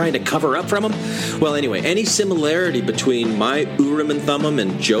just keeps trying to cover up from him. Well, anyway, any similarity between my Urim and Thummim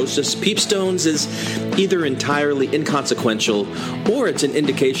and Joseph's peepstones is either entirely inconsequential or it's an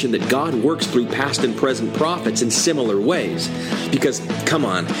indication that God works through past and present prophets in similar ways. Because, come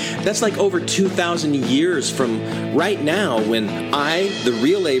on, that's like over 2,000 years from right now when I, the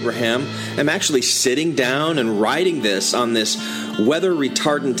real Abraham, am actually sitting down and writing this on this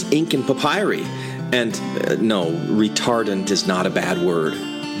weather-retardant ink and papyri. And no, retardant is not a bad word.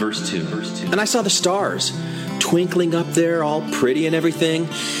 Verse 2. And I saw the stars twinkling up there, all pretty and everything.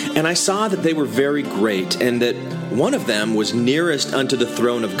 And I saw that they were very great, and that one of them was nearest unto the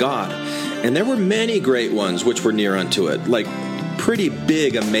throne of God. And there were many great ones which were near unto it, like pretty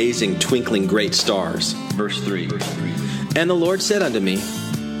big, amazing, twinkling great stars. Verse 3. And the Lord said unto me,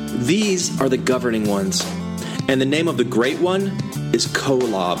 these are the governing ones, and the name of the great one is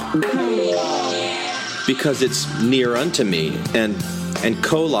Kolob, because it's near unto me, and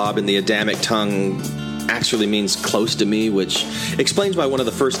Kolob in the Adamic tongue actually means close to me, which explains why one of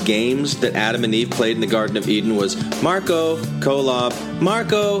the first games that Adam and Eve played in the Garden of Eden was Marco, Kolob,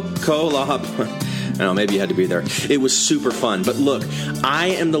 Marco, Kolob. I don't know, maybe you had to be there. It was super fun. But look, I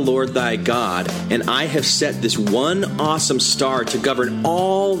am the Lord thy God, and I have set this one awesome star to govern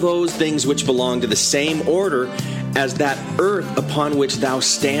all those things which belong to the same order as that earth upon which thou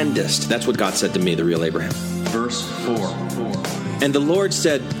standest. That's what God said to me, the real Abraham. Verse 4. And the Lord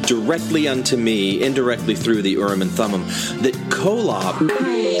said directly unto me, indirectly through the Urim and Thummim, that Kolob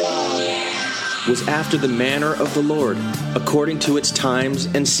was after the manner of the Lord, according to its times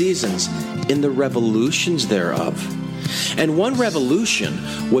and seasons, in the revolutions thereof. And one revolution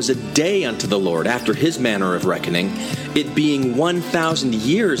was a day unto the Lord after his manner of reckoning, it being 1,000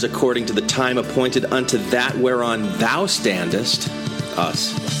 years according to the time appointed unto that whereon thou standest,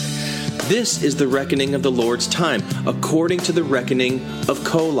 us. This is the reckoning of the Lord's time, according to the reckoning of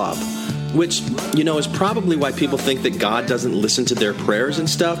Kolob, which, you know, is probably why people think that God doesn't listen to their prayers and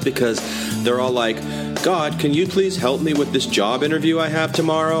stuff, because they're all like, God, can you please help me with this job interview I have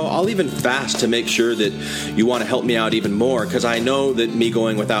tomorrow? I'll even fast to make sure that you want to help me out even more, because I know that me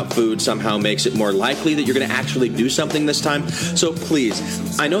going without food somehow makes it more likely that you're going to actually do something this time. So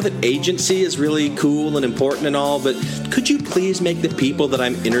please, I know that agency is really cool and important and all, but could you please make the people that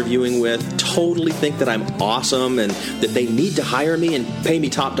I'm interviewing with totally think that I'm awesome and that they need to hire me and pay me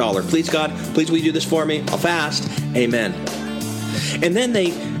top dollar? Please, God, please will you do this for me? I'll fast. Amen. And then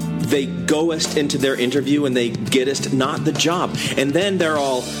they they goest into their interview and they gettest not the job. And then they're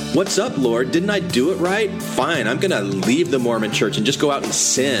all, what's up, Lord? Didn't I do it right? Fine, I'm going to leave the Mormon church and just go out and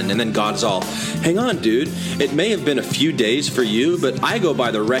sin. And then God's all, hang on, dude. It may have been a few days for you, but I go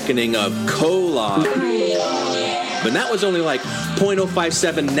by the reckoning of Kolob. But that was only like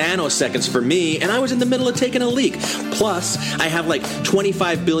 0.057 nanoseconds for me, and I was in the middle of taking a leak. Plus, I have like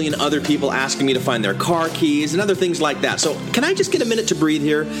 25 billion other people asking me to find their car keys and other things like that. So can I just get a minute to breathe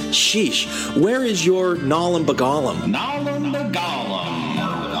here? Sheesh. Where is your Nalam Bagalam? Nalam Bagalam.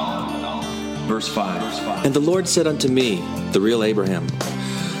 Verse 5. And the Lord said unto me, the real Abraham,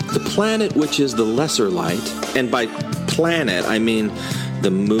 the planet which is the lesser light, and by planet I mean the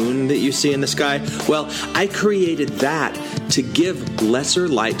moon that you see in the sky, well, I created that to give lesser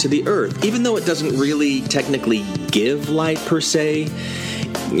light to the earth, even though it doesn't really technically give light per se.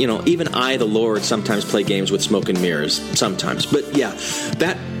 You know, even I, the Lord, sometimes play games with smoke and mirrors, sometimes. But yeah,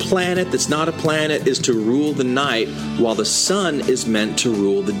 that planet that's not a planet is to rule the night, while the sun is meant to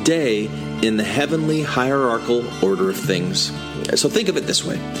rule the day in the heavenly hierarchical order of things. So think of it this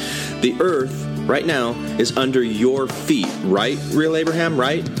way. The earth right now is under your feet, right, real Abraham,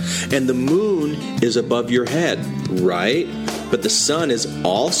 right? And the moon is above your head, right? But the sun is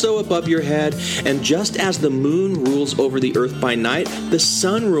also above your head, and just as the moon rules over the earth by night, the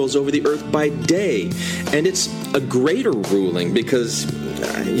sun rules over the earth by day. And it's a greater ruling because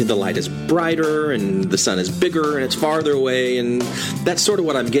the light is brighter and the sun is bigger and it's farther away, and that's sort of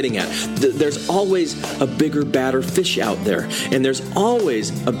what I'm getting at. There's always a bigger, badder fish out there, and there's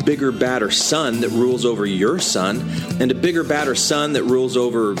always a bigger, badder sun that rules over your sun, and a bigger, badder sun that rules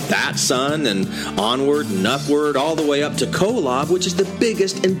over that sun, and onward and upward all the way up to Kolob, which is the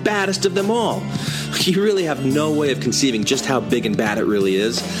biggest and baddest of them all. You really have no way of conceiving just how big and bad it really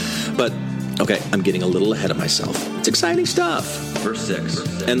is. But okay, I'm getting a little ahead of myself. It's exciting stuff. Verse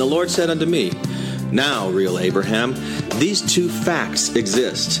 6. And the Lord said unto me, now, real Abraham, these two facts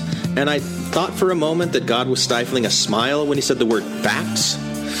exist. And I thought for a moment that God was stifling a smile when he said the word facts.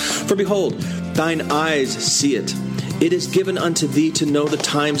 For behold, thine eyes see it. It is given unto thee to know the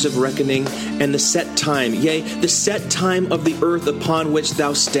times of reckoning and the set time, yea, the set time of the earth upon which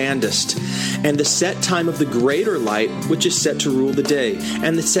thou standest, and the set time of the greater light which is set to rule the day,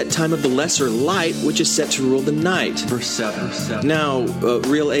 and the set time of the lesser light which is set to rule the night. Verse 7. Now,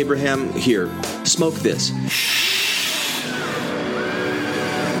 real Abraham, here, smoke this.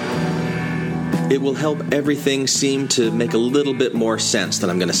 It will help everything seem to make a little bit more sense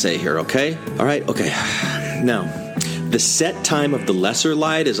than I'm going to say here, okay? All right, okay. Now, the set time of the lesser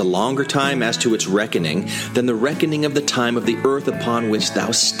light is a longer time as to its reckoning than the reckoning of the time of the earth upon which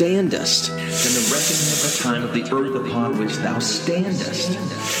thou standest. Than the reckoning of the time of the earth upon which thou standest.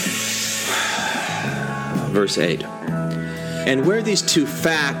 Verse 8. And where these two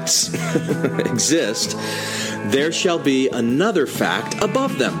facts exist, there shall be another fact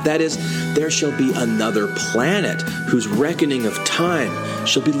above them. That is, there shall be another planet whose reckoning of time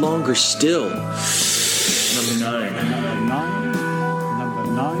shall be longer still. Number 9.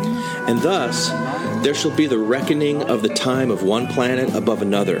 And thus there shall be the reckoning of the time of one planet above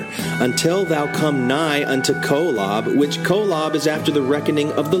another, until thou come nigh unto Kolob, which Kolob is after the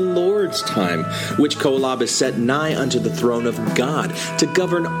reckoning of the Lord's time, which Kolob is set nigh unto the throne of God, to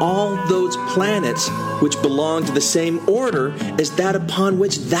govern all those planets which belong to the same order as that upon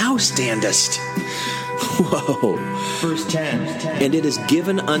which thou standest. Whoa. Verse 10. And it is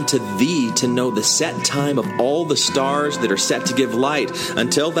given unto thee to know the set time of all the stars that are set to give light,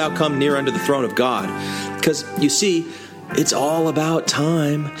 until thou come near unto the throne of God. Because, you see, it's all about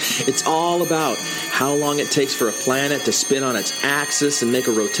time. It's all about how long it takes for a planet to spin on its axis and make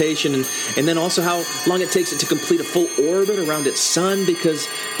a rotation, and then also how long it takes it to complete a full orbit around its sun, because,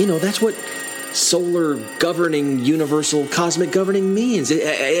 you know, that's what solar governing, universal, cosmic governing means.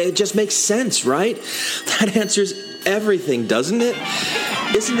 It just makes sense, right? That answers everything, doesn't it?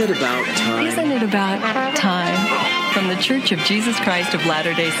 Isn't it about time? Isn't it about time? From the Church of Jesus Christ of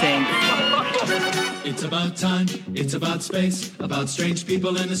Latter-day Saints. It's about time, it's about space, about strange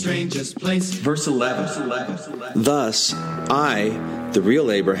people in the strangest place. Verse 11. Thus, I, the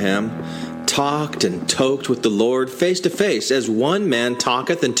real Abraham, talked and toked with the Lord face to face, as one man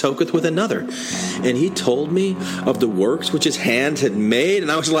talketh and toketh with another. And he told me of the works which his hand had made,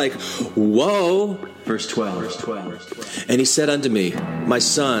 and I was like, whoa. Verse 12. And he said unto me, my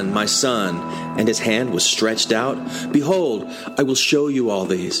son, and his hand was stretched out. Behold, I will show you all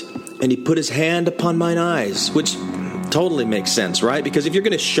these. And he put his hand upon mine eyes, which totally makes sense, right? Because if you're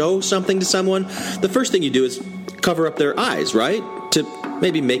going to show something to someone, the first thing you do is cover up their eyes, right? To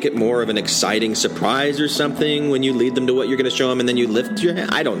Maybe make it more of an exciting surprise or something when you lead them to what you're going to show them, and then you lift your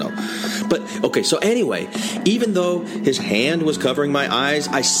hand. I don't know. But, okay, so anyway, even though his hand was covering my eyes,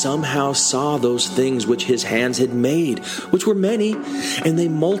 I somehow saw those things which his hands had made, which were many, and they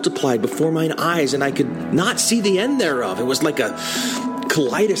multiplied before mine eyes, and I could not see the end thereof. It was like a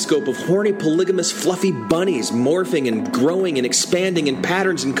kaleidoscope of horny, polygamous, fluffy bunnies morphing and growing and expanding in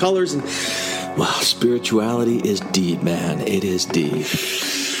patterns and colors. And wow, spirituality is deep, man. It is deep.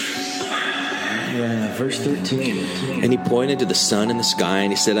 Yeah, verse 13. And he pointed to the sun in the sky,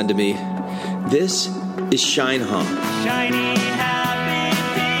 and he said unto me, This is Shineham,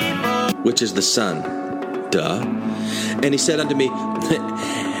 which is the sun. Duh. And he said unto me,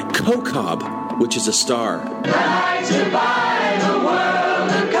 Kokab, which is a star.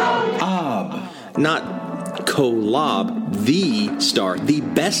 Not Kolob, the star, the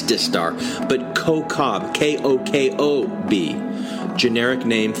bestest star, but Kokab, K-O-K-O-B, generic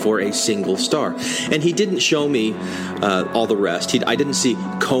name for a single star. And he didn't show me all the rest. I didn't see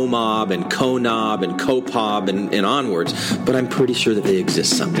Komob and Konob and Kopob and onwards, but I'm pretty sure that they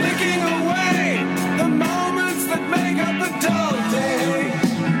exist somewhere.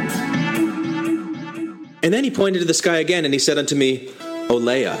 And then he pointed to the sky again, and he said unto me,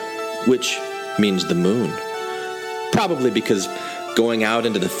 Olea, which means the moon. Probably because going out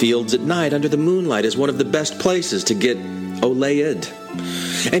into the fields at night under the moonlight is one of the best places to get oleaed.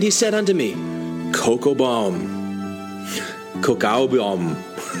 And he said unto me, Kokobom,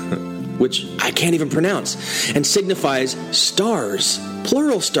 which I can't even pronounce, and signifies stars,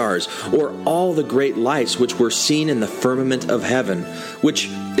 plural stars, or all the great lights which were seen in the firmament of heaven, which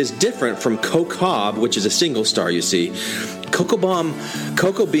is different from Kokab, which is a single star, you see. Kokobom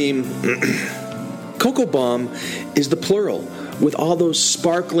is the plural, with all those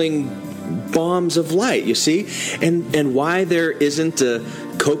sparkling bombs of light, you see? And why there isn't a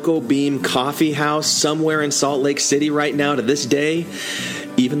Cocoa Beam coffee house somewhere in Salt Lake City right now to this day,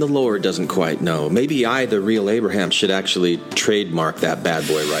 even the Lord doesn't quite know. Maybe I, the real Abraham, should actually trademark that bad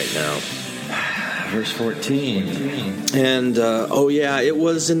boy right now. Verse 14. And, it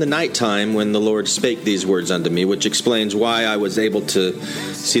was in the nighttime when the Lord spake these words unto me, which explains why I was able to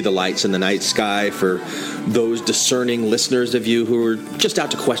see the lights in the night sky for those discerning listeners of you who are just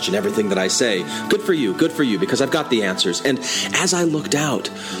out to question everything that I say. Good for you, because I've got the answers. And as I looked out,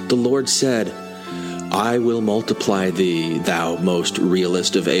 the Lord said, I will multiply thee, thou most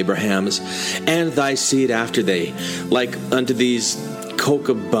realest of Abrahams, and thy seed after thee, like unto these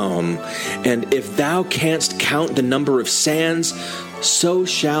Kokobom, and if thou canst count the number of sands, so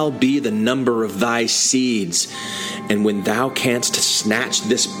shall be the number of thy seeds. And when thou canst snatch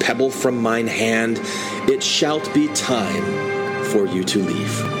this pebble from mine hand, it shalt be time for you to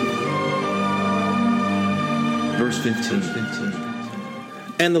leave. Verse 15.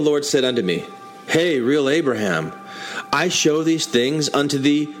 And the Lord said unto me, Hey, real Abraham, I show these things unto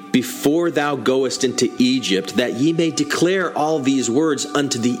thee before thou goest into Egypt, that ye may declare all these words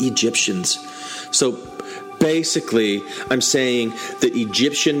unto the Egyptians. So basically, I'm saying that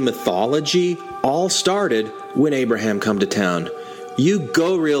Egyptian mythology all started when Abraham come to town. You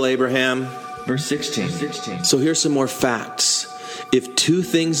go, real Abraham. Verse 16. So here's some more facts. If two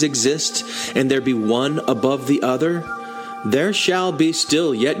things exist, and there be one above the other, there shall be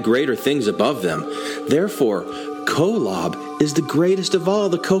still yet greater things above them. Therefore, Kolob is the greatest of all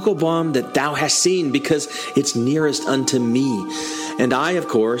the Kokobom that thou hast seen, because it's nearest unto me. And I, of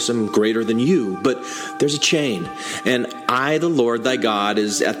course, am greater than you, but there's a chain. And I, the Lord thy God,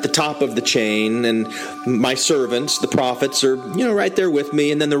 is at the top of the chain, and my servants, the prophets, are, right there with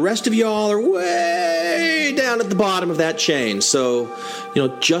me, and then the rest of y'all are way down at the bottom of that chain. So,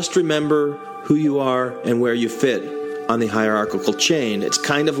 just remember who you are and where you fit on the hierarchical chain. It's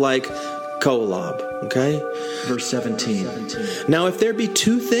kind of like Kolob, okay? Verse 17. Now, if there be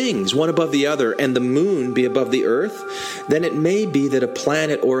two things, one above the other, and the moon be above the earth, then it may be that a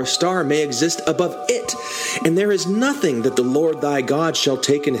planet or a star may exist above it. And there is nothing that the Lord thy God shall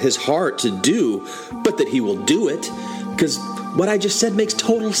take in his heart to do, but that he will do it. Because what I just said makes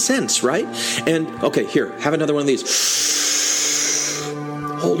total sense, right? And, okay, here, have another one of these.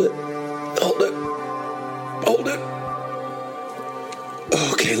 Hold it.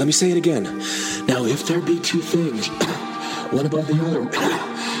 Okay, let me say it again. Now, if there be two things, one above the other,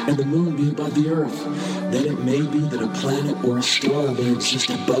 and the moon be above the earth, then it may be that a planet or a star may exist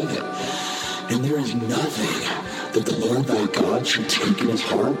above it. And there is nothing that the Lord thy God should take in his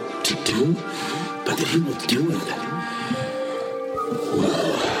heart to do, but that he will do it.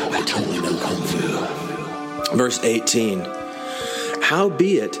 Whoa, I totally know Kung Fu. Verse 18.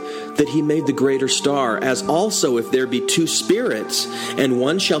 Howbeit, that he made the greater star, as also if there be two spirits, and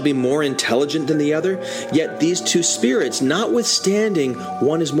one shall be more intelligent than the other, yet these two spirits, notwithstanding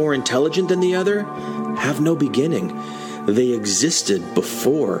one is more intelligent than the other, have no beginning. They existed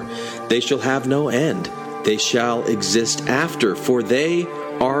before. They shall have no end. They shall exist after, for they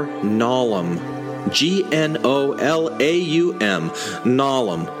are Nolam. G-N-O-L-A-U-M.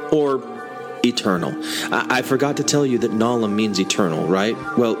 Nolam, or eternal. I forgot to tell you that Nolam means eternal, right?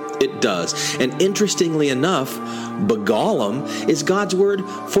 Well, it does. And interestingly enough, Begalim is God's word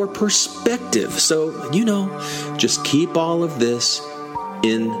for perspective. So, just keep all of this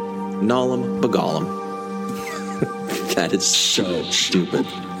in Nolam Begalim. That is so stupid.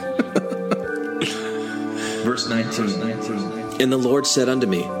 Verse 19. And the Lord said unto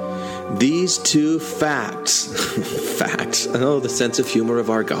me, these two facts, oh, the sense of humor of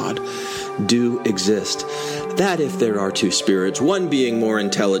our God, do exist. That if there are two spirits, one being more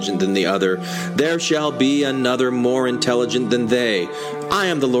intelligent than the other, there shall be another more intelligent than they. I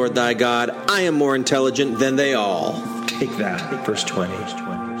am the Lord thy God. I am more intelligent than they all. Take that. Verse 20.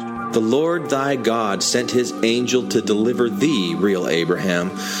 The Lord thy God sent his angel to deliver thee, real Abraham,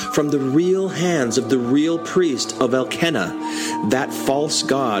 from the real hands of the real priest of Elkanah, that false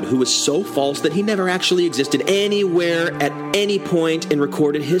god who was so false that he never actually existed anywhere at any point in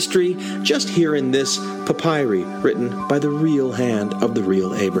recorded history, just here in this papyri written by the real hand of the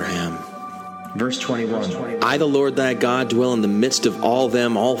real Abraham. Verse 21. I, the Lord thy God, dwell in the midst of all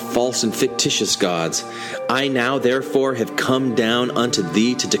them, all false and fictitious gods. I now therefore have come down unto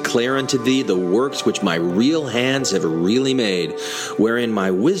thee to declare unto thee the works which my real hands have really made, wherein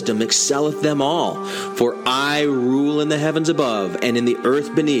my wisdom excelleth them all. For I rule in the heavens above and in the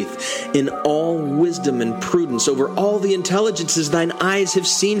earth beneath, in all wisdom and prudence over all the intelligences thine eyes have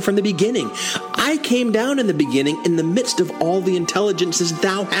seen from the beginning. I came down in the beginning in the midst of all the intelligences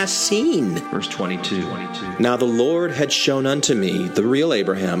thou hast seen. Verse 22. Now the Lord had shown unto me, the real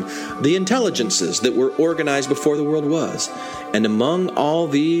Abraham, the intelligences that were organized before the world was. And among all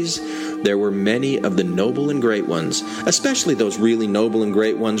these there were many of the noble and great ones, especially those really noble and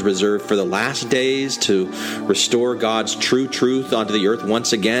great ones reserved for the last days to restore God's true truth onto the earth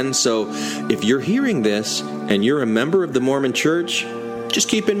once again. So if you're hearing this and you're a member of the Mormon Church, just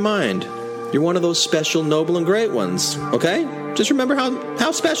keep in mind, you're one of those special noble and great ones, okay? Just remember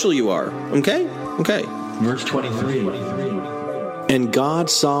how special you are, okay? Okay. Verse 23. And God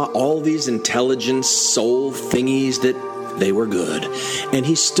saw all these intelligent soul thingies that they were good. And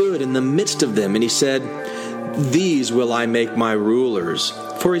he stood in the midst of them, and he said, these will I make my rulers.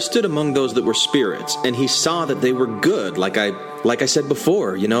 For he stood among those that were spirits, and he saw that they were good, like I said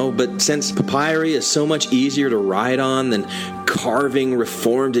before, but since papyri is so much easier to write on than carving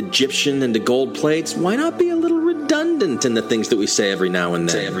reformed Egyptian into gold plates, why not be a little redundant in the things that we say every now and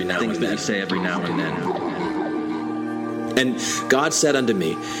then? And God said unto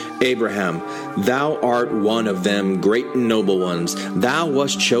me, Abraham, thou art one of them great and noble ones. Thou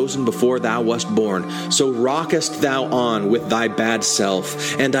wast chosen before thou wast born. So rockest thou on with thy bad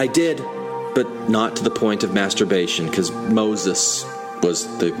self. And I did, but not to the point of masturbation, because Moses was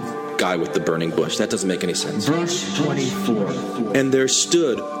the guy with the burning bush. That doesn't make any sense. Verse 24. And there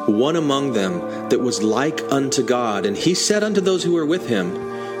stood one among them that was like unto God. And he said unto those who were with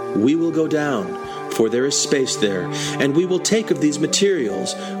him, we will go down, for there is space there, and we will take of these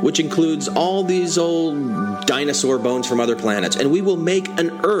materials, which includes all these old dinosaur bones from other planets, and we will make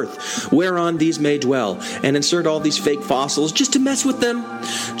an earth whereon these may dwell, and insert all these fake fossils just to mess with them,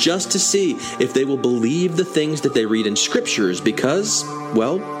 just to see if they will believe the things that they read in scriptures, because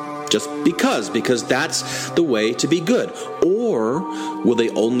that's the way to be good. Or will they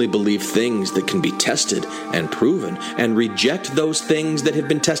only believe things that can be tested and proven, and reject those things that have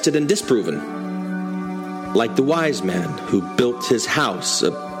been tested and disproven? Like the wise man who built his house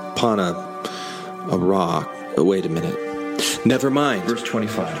upon a rock. Oh, wait a minute. Never mind. Verse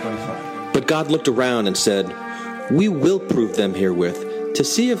 25. But God looked around and said, we will prove them herewith, to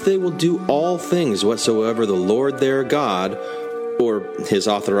see if they will do all things whatsoever the Lord their God, or his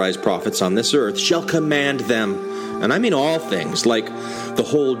authorized prophets on this earth, shall command them. And I mean all things, like the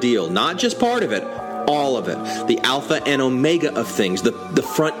whole deal, not just part of it, all of it. The alpha and omega of things, the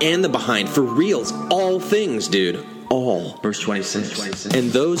front and the behind, for reals, all things, dude. All. Verse 26. And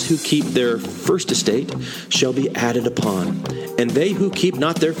those who keep their first estate shall be added upon. And they who keep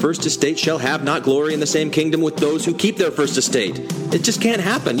not their first estate shall have not glory in the same kingdom with those who keep their first estate. It just can't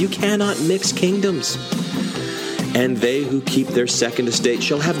happen. You cannot mix kingdoms. And they who keep their second estate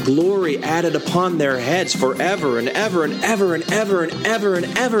shall have glory added upon their heads forever and ever and ever and ever and ever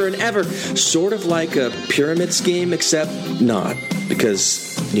and ever and ever. Sort of like a pyramid scheme, except not.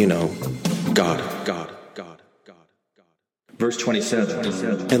 Because God. Verse 27.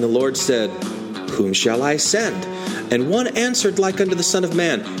 And the Lord said, Whom shall I send? And one answered like unto the Son of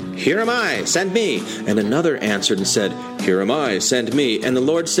Man, Here am I, send me. And another answered and said, Here am I, send me. And the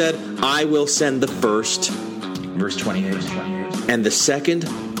Lord said, I will send the first. Verse 28. And the second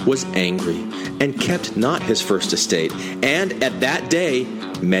was angry, and kept not his first estate. And at that day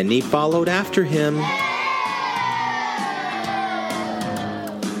many followed after him.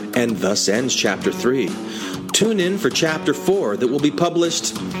 And thus ends chapter 3. Tune in for chapter 4 that will be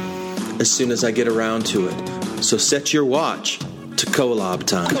published as soon as I get around to it. So set your watch to Kolob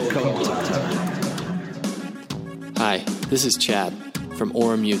time. Hi, this is Chad from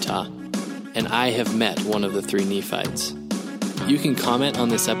Orem, Utah, and I have met one of the 3 Nephites. You can comment on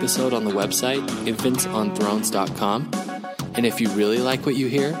this episode on the website, infantsonthrones.com, and if you really like what you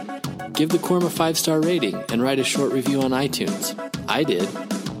hear, give the Quorum a 5-star rating and write a short review on iTunes. I did.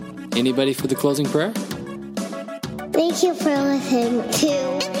 Anybody for the closing prayer? Thank you for listening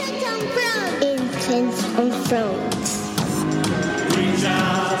to Infants on Thrones. Reach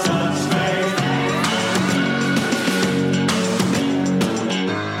out, touch faith.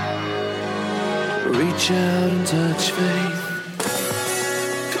 Reach out and touch faith.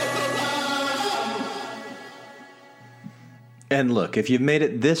 And look, if you've made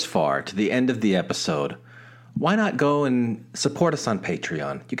it this far to the end of the episode, why not go and support us on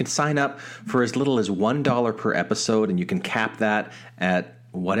Patreon? You can sign up for as little as $1 per episode, and you can cap that at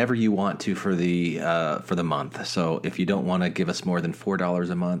whatever you want to for the month. So if you don't want to give us more than $4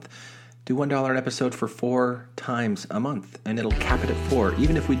 a month, do $1 an episode for 4 times a month, and it'll cap it at 4,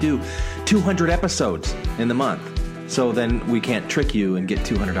 even if we do 200 episodes in the month. So then we can't trick you and get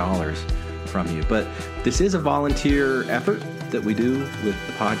 $200 from you. But this is a volunteer effort that we do with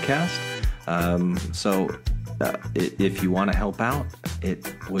the podcast. If you want to help out,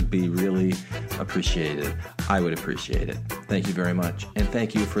 it would be really appreciated. I would appreciate it. Thank you very much. And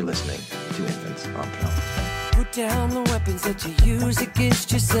thank you for listening to Infants on Thrones. Put down the weapons that you use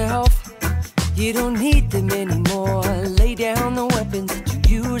against yourself. You don't need them anymore. Lay down the weapons that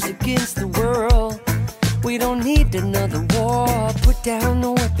you use against the world. We don't need another war. Put down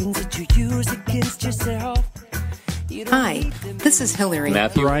the weapons that you use against yourself. Hi, this is Hillary.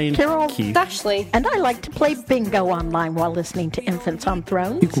 Matthew, Ryan, Carol, Keith, Ashley, and I like to play bingo online while listening to Infants on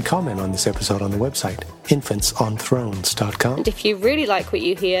Thrones. You can comment on this episode on the website, infantsonthrones.com. And if you really like what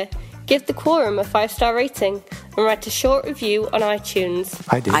you hear, give the Quorum a 5-star rating and write a short review on iTunes.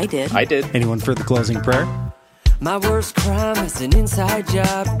 I did. Anyone for the closing prayer? My worst crime is an inside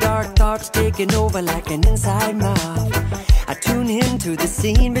job. Dark thoughts taking over like an inside mob. I tune into the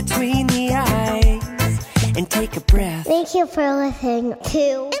scene between the eyes and take a breath. Thank you for listening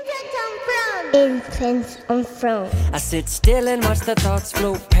to Infants on Thrones. I sit still and watch the thoughts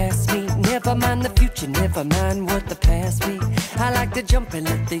float past me. Never mind the future, never mind what the past be. I like to jump and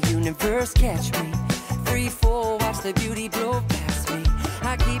let the universe catch me. Free fall, watch the beauty blow past me.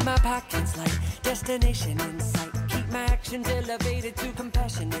 I keep my pockets light, destination in sight. Keep my actions elevated to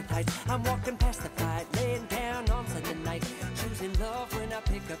compassionate heights. I'm walking past the fight, laying down on Sunday night. Choosing love when I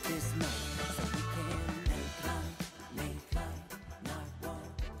pick up this night.